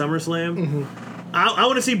before SummerSlam? Mm-hmm. I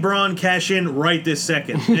want to see Braun cash in right this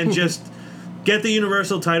second and just get the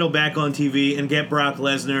Universal title back on TV and get Brock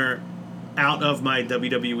Lesnar out of my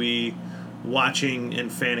WWE watching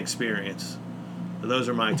and fan experience. Those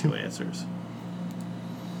are my two answers.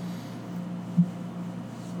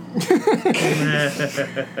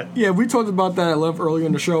 Yeah, we talked about that at length earlier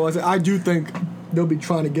in the show. I said I do think there'll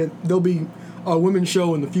be a women's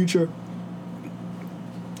show in the future.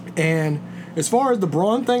 And as far as the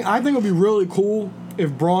Braun thing, I think it would be really cool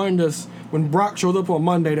if Braun just, when Brock shows up on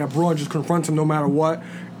Monday, that Braun just confronts him no matter what.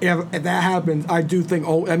 If that happens, I do think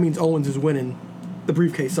that means Owens is winning the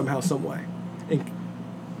briefcase somehow, some way. And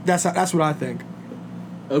that's what I think.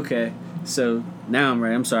 Okay, so now I'm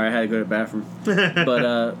ready. I'm sorry, I had to go to the bathroom.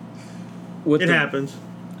 But It happens.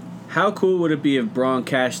 How cool would it be if Braun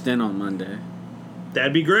cashed in on Monday?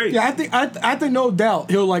 That'd be great. Yeah, I think no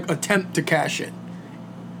doubt he'll attempt to cash in.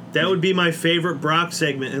 That would be my favorite Brock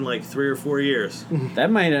segment in 3 or 4 years.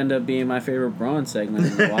 That might end up being my favorite Braun segment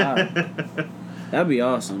in a while. That'd be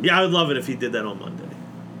awesome. Yeah, I would love it if he did that on Monday.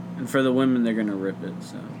 And for the women, they're gonna rip it.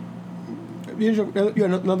 So. You got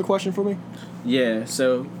another question for me? Yeah.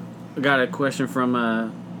 So, I got a question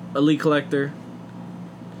from Elite Collector,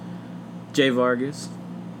 Jay Vargas.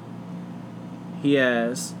 He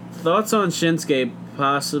has thoughts on Shinsuke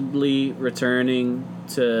possibly returning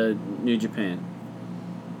to New Japan.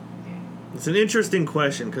 It's an interesting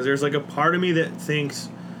question because there's a part of me that thinks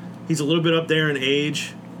he's a little bit up there in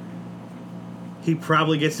age. He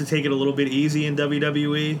probably gets to take it a little bit easy in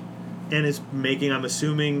WWE and is making, I'm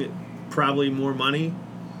assuming, probably more money.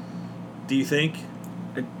 Do you think?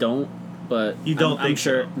 I don't, but You don't I'm think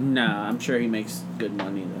sure. so? Nah, I'm sure he makes good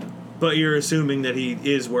money though. But you're assuming that he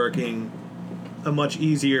is working has a much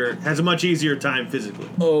easier time physically.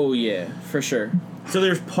 Oh yeah, for sure. So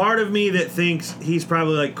there's part of me that thinks he's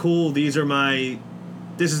probably cool, this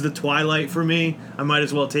is the twilight for me. I might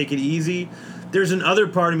as well take it easy. There's another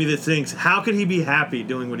part of me that thinks, how could he be happy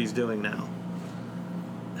doing what he's doing now?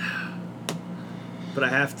 But I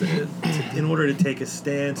have to in order to take a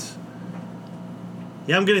stance.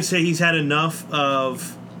 Yeah, I'm going to say he's had enough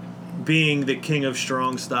of being the king of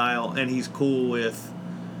strong style, and he's cool with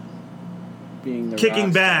Being the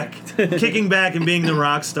kicking rock star. back and being the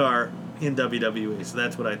rock star in WWE. So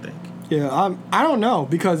that's what I think. Yeah, I don't know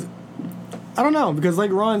because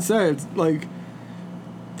like Ron said,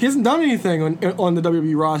 he hasn't done anything on the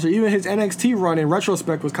WWE roster. Even his NXT run in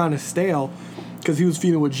retrospect was kind of stale because he was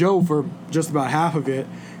feuding with Joe for just about half of it.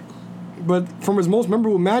 But from his most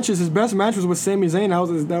memorable matches, his best match was with Sami Zayn.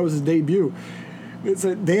 That was his debut.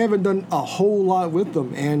 They haven't done a whole lot with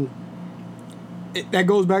them, and that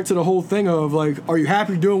goes back to the whole thing of are you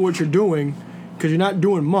happy doing what you're doing? Because you're not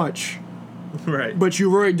doing much. Right. But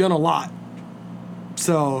you've already done a lot.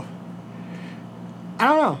 So, I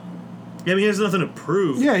don't know. Yeah, I mean, he has nothing to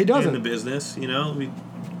prove. Yeah, he doesn't. In the business, you know. I mean,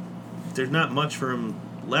 there's not much for him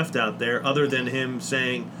left out there other than him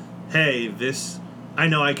saying, "Hey, this. I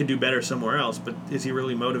know I could do better somewhere else," but is he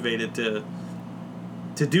really motivated to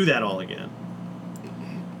do that all again?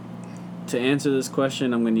 To answer this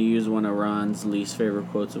question, I'm going to use one of Ron's least favorite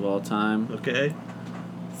quotes of all time Okay.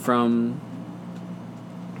 from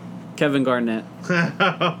Kevin Garnett.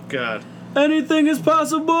 Oh God. Anything is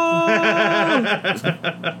possible!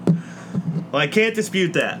 Well, I can't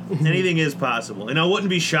dispute that. Anything is possible. And I wouldn't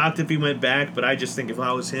be shocked if he went back, but I just think if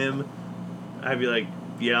I was him, I'd be like,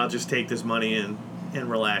 yeah, I'll just take this money and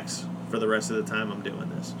relax for the rest of the time I'm doing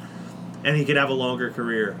this. And he could have a longer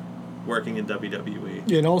career working in WWE.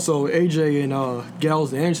 Yeah, and also AJ and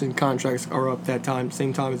Gallows and Anderson contracts are up that time,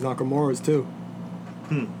 same time as Nakamura's too.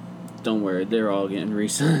 Don't worry, they're all getting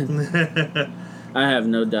re-signed. I have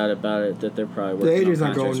no doubt about it that they're probably working AJ's on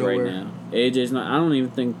not going contracts right nowhere. now. AJ's not. I don't even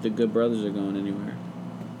think the Good Brothers are going anywhere.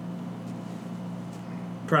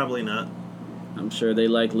 Probably not. I'm sure they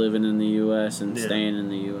like living in the U.S. and Yeah. staying in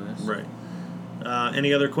the U.S. Right.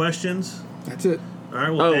 Any other questions? That's it. All right,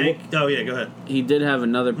 well, Oh, oh, yeah, go ahead. He did have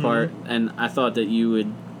another part, and I thought that you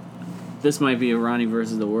would. This might be a Ronnie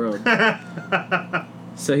versus the world.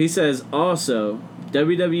 So he says also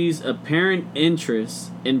WWE's apparent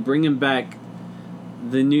interest in bringing back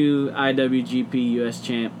the new IWGP US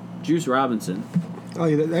champ Juice Robinson. Oh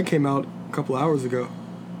yeah, that came out a couple hours ago.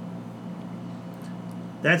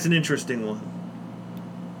 That's an interesting one.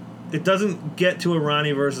 It doesn't get to a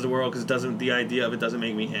Ronnie versus the world because the idea of it doesn't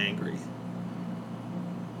make me angry.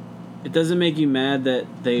 It doesn't make you mad that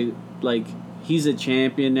they he's a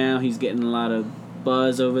champion now. He's getting a lot of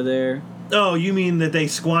buzz over there. Oh, you mean that they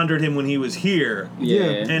squandered him when he was here, Yeah.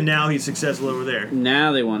 and now he's successful over there?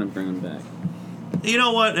 Now they want to bring him back. You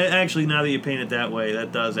know what? Actually, now that you paint it that way,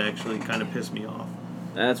 that does actually kind of piss me off.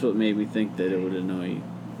 That's what made me think that it would annoy you.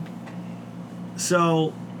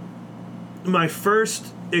 So, my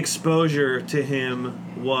first exposure to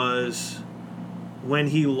him was when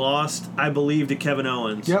he lost, I believe, to Kevin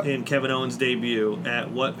Owens in Kevin Owens' debut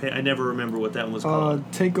at what? I never remember what that one was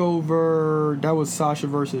called. Takeover. That was Sasha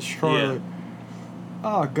versus Charlotte.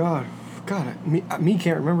 Oh God, me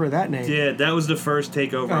can't remember that name. Yeah, that was the first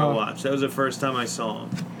takeover I watched. That was the first time I saw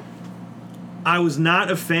him. I was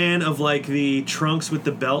not a fan of the trunks with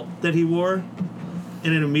the belt that he wore, and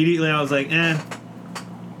then immediately I was like, Our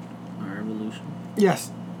Evolution.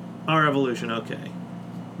 Yes. Our Evolution, okay.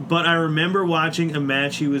 But I remember watching a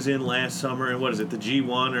match he was in last summer, and what is it, the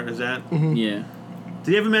G1, or is that? Mm-hmm. Yeah. Did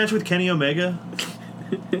he have a match with Kenny Omega?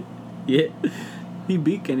 Yeah. He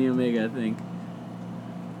beat Kenny Omega, I think.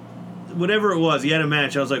 Whatever it was, he had a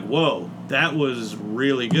match. I was like, whoa, that was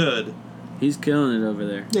really good. He's killing it over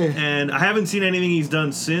there. Yeah. And I haven't seen anything he's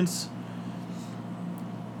done since.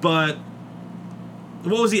 But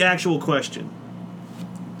what was the actual question?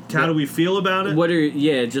 How do we feel about it? What are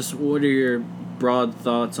your broad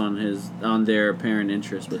thoughts on their apparent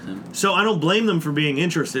interest with him? So I don't blame them for being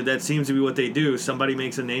interested. That seems to be what they do. Somebody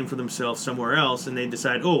makes a name for themselves somewhere else, and they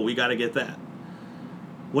decide, oh, we got to get that.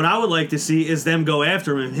 What I would like to see is them go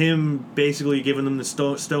after him, and him basically giving them the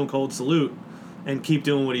stone cold salute and keep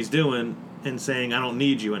doing what he's doing and saying, I don't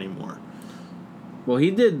need you anymore. Well, he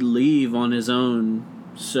did leave on his own,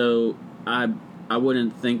 so I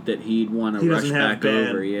wouldn't think that he'd want to rush back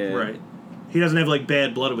over. Yeah, right. He doesn't have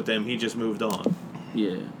bad blood with them. He just moved on.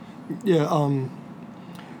 Yeah. Yeah.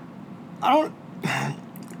 I don't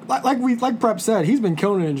like Prep said. He's been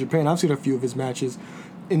killing it in Japan. I've seen a few of his matches.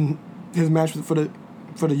 In his match for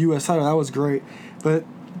the U.S. title, that was great. But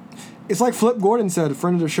it's like Flip Gordon said, a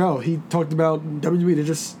friend of the show. He talked about WWE to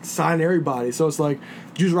just sign everybody. So it's like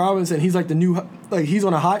Juice Robinson. He's the new he's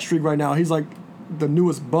on a hot streak right now. He's the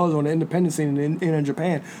newest buzz on the independent scene in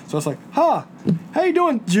Japan. So it's how you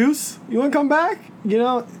doing, Juice? You want to come back?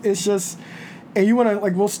 It's just, and you want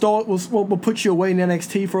to we'll put you away in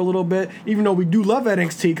NXT for a little bit, even though we do love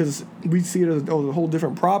NXT because we see it as a whole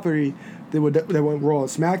different property than what Raw and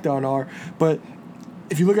SmackDown are. But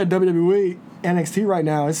if you look at WWE NXT right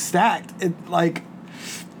now, it's stacked.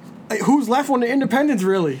 Who's left on the independents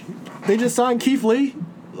really? They just signed Keith Lee.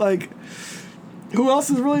 Who else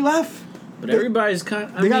is really left? But everybody's kind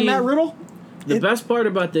of... They got Matt Riddle? The best part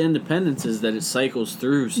about the independence is that it cycles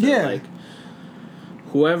through. So, Yeah.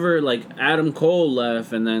 whoever, Adam Cole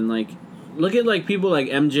left, and then, look at, people like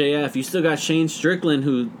MJF. You still got Shane Strickland,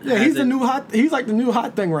 who... Yeah, he's the new hot... He's, the new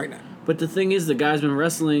hot thing right now. But the thing is, the guy's been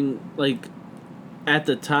wrestling, at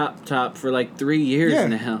the top for, 3 years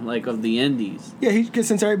now, of the indies. Yeah,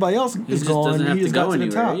 since everybody else He is just gone, doesn't have he to just go got to the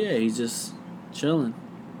anywhere. top. Yeah, he's just chilling.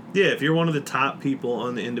 Yeah, if you're one of the top people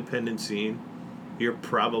on the independent scene, you're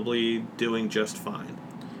probably doing just fine.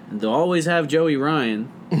 And they'll always have Joey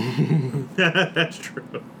Ryan. That's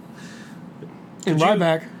true. And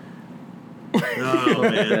Ryback. Oh,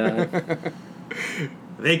 man.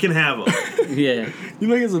 They can have him. Yeah. You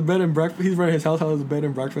know he has a bed and breakfast. He's running his house has a bed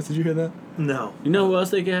and breakfast. Did you hear that? No. You know who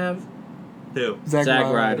else they could have? Who? Zack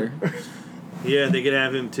Ryder. Yeah, they could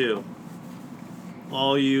have him too.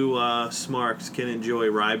 All you smarks can enjoy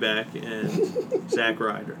Ryback and Zack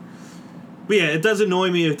Ryder. But yeah, it does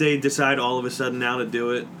annoy me if they decide all of a sudden now to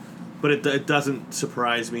do it. But it doesn't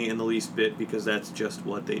surprise me in the least bit because that's just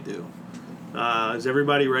what they do. Is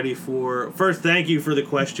everybody ready for... First, thank you for the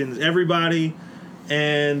questions, everybody.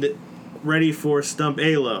 And ready for Stump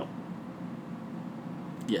Alo.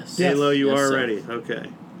 Yes. Yes. Alo, you Yes, are sir. ready. Okay.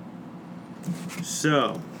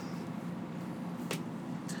 So...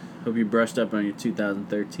 Hope you brushed up on your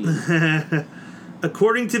 2013.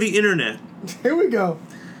 According to the internet, Here we go.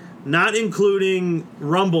 not including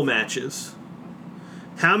Rumble matches,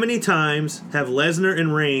 how many times have Lesnar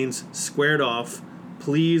and Reigns squared off?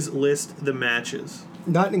 Please list the matches.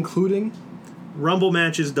 Not including. Rumble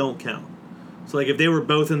matches don't count. So, like, if they were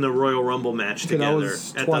both in the Royal Rumble match Okay, that together,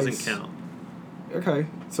 was that twice. doesn't count. Okay,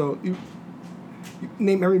 so you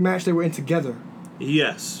name every match they were in together.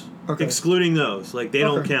 Yes. Okay. Excluding those. Like, they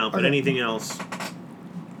don't Okay, count, but okay. anything else.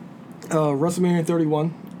 WrestleMania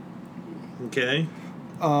 31. Okay.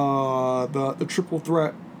 The triple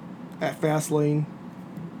threat at Fastlane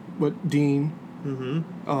with Dean. Mm-hmm.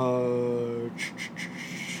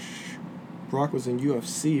 Brock was in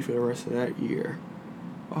UFC for the rest of that year.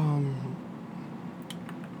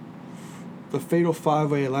 The Fatal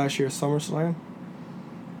 5-Way at last year's SummerSlam.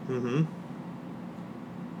 Mm-hmm.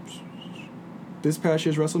 This past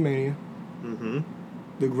year's WrestleMania. Mm-hmm.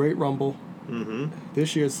 The Great Rumble. Mm-hmm.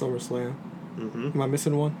 This year's SummerSlam. Mm-hmm. Am I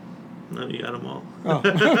missing one? No, you got them all. Oh.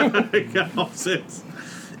 I got all 6.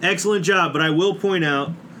 Excellent job, but I will point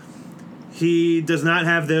out he does not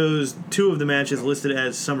have those 2 of the matches listed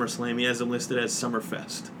as SummerSlam. He has them listed as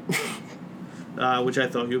Summerfest, which I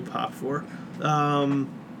thought he would pop for.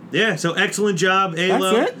 Yeah, so excellent job,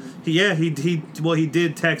 Alo. That's it? He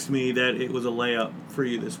did text me that it was a layup for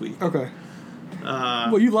you this week. Okay.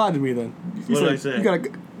 Well, you lied to me then. You What did I say? You got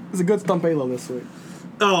it's a good Stump Halo this week.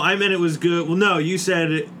 Oh, I meant it was good. Well, no, you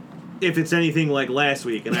said if it's anything like last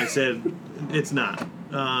week, and I said it's not.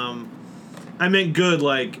 I meant good,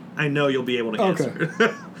 like I know you'll be able to answer.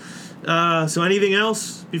 Okay. So anything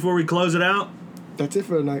else before we close it out? That's it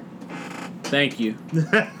for the night. Thank you.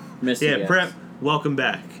 Miss you Yeah, guys. Prep, welcome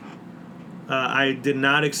back. I did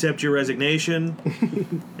not accept your resignation,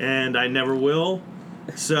 and I never will.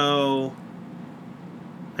 So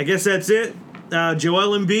I guess that's it.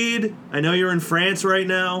 Joel Embiid, I know you're in France right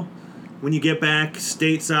now. When you get back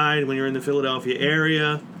stateside, when you're in the Philadelphia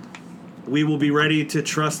area, we will be ready to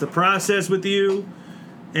trust the process with you.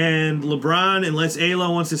 And LeBron, unless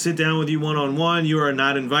Alo wants to sit down with you one-on-one, you are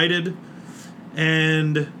not invited.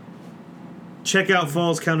 And check out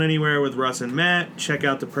Falls Count Anywhere with Russ and Matt. Check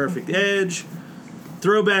out The Perfect Edge.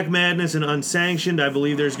 Throwback Madness and Unsanctioned. I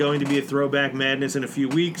believe there's going to be a Throwback Madness in a few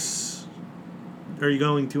weeks. Are you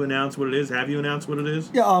going to announce what it is? Have you announced what it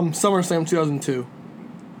is? Yeah, SummerSlam 2002.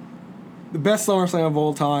 The best SummerSlam of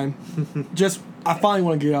all time. I finally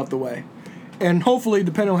want to get it out the way. And hopefully,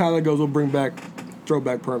 depending on how that goes, we'll bring back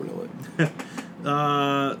Throwback permanently.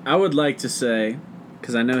 I would like to say,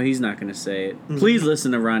 because I know he's not going to say it, please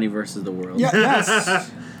listen to Ronnie versus the World. Yeah,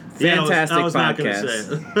 yes. Fantastic I was not going podcast.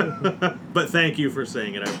 to say it. But thank you for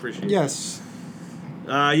saying it. I appreciate it. Yes.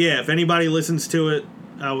 If anybody listens to it,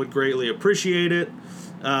 I would greatly appreciate it.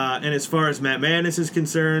 And as far as Matt Madness is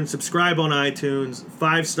concerned, subscribe on iTunes,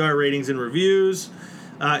 5-star ratings and reviews.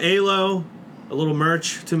 Alo, a little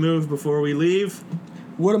merch to move before we leave.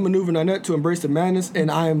 What a maneuver Nanette to embrace the madness,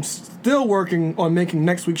 and I am still working on making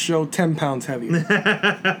next week's show 10 pounds heavier.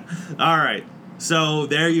 All right. So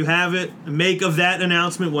there you have it. Make of that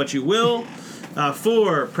announcement what you will.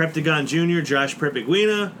 For Preptagon Jr., Josh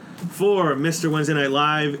Prepiguina. For Mr. Wednesday Night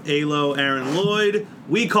Live, Alo Aaron Lloyd.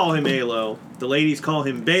 We call him Alo. The ladies call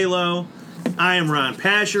him Balo. I am Ron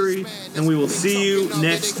Pashery, and we will see you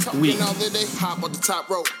next week. Hop on the top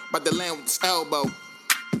rope, about to land with his elbow.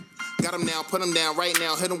 Got him now, put him down right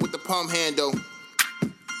now, hit him with the palm handle.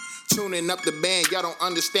 Tuning up the band, y'all don't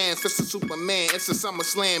understand. Fist of Superman, it's a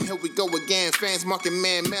SummerSlam. Here we go again. Fans marking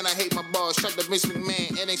man, I hate my balls. Shut the Vince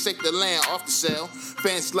McMahon, it ain't safe to land off the cell.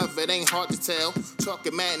 Fans love it, ain't hard to tell.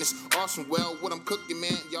 Talking madness, awesome. Well, what I'm cooking,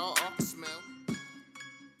 man, y'all off the smell.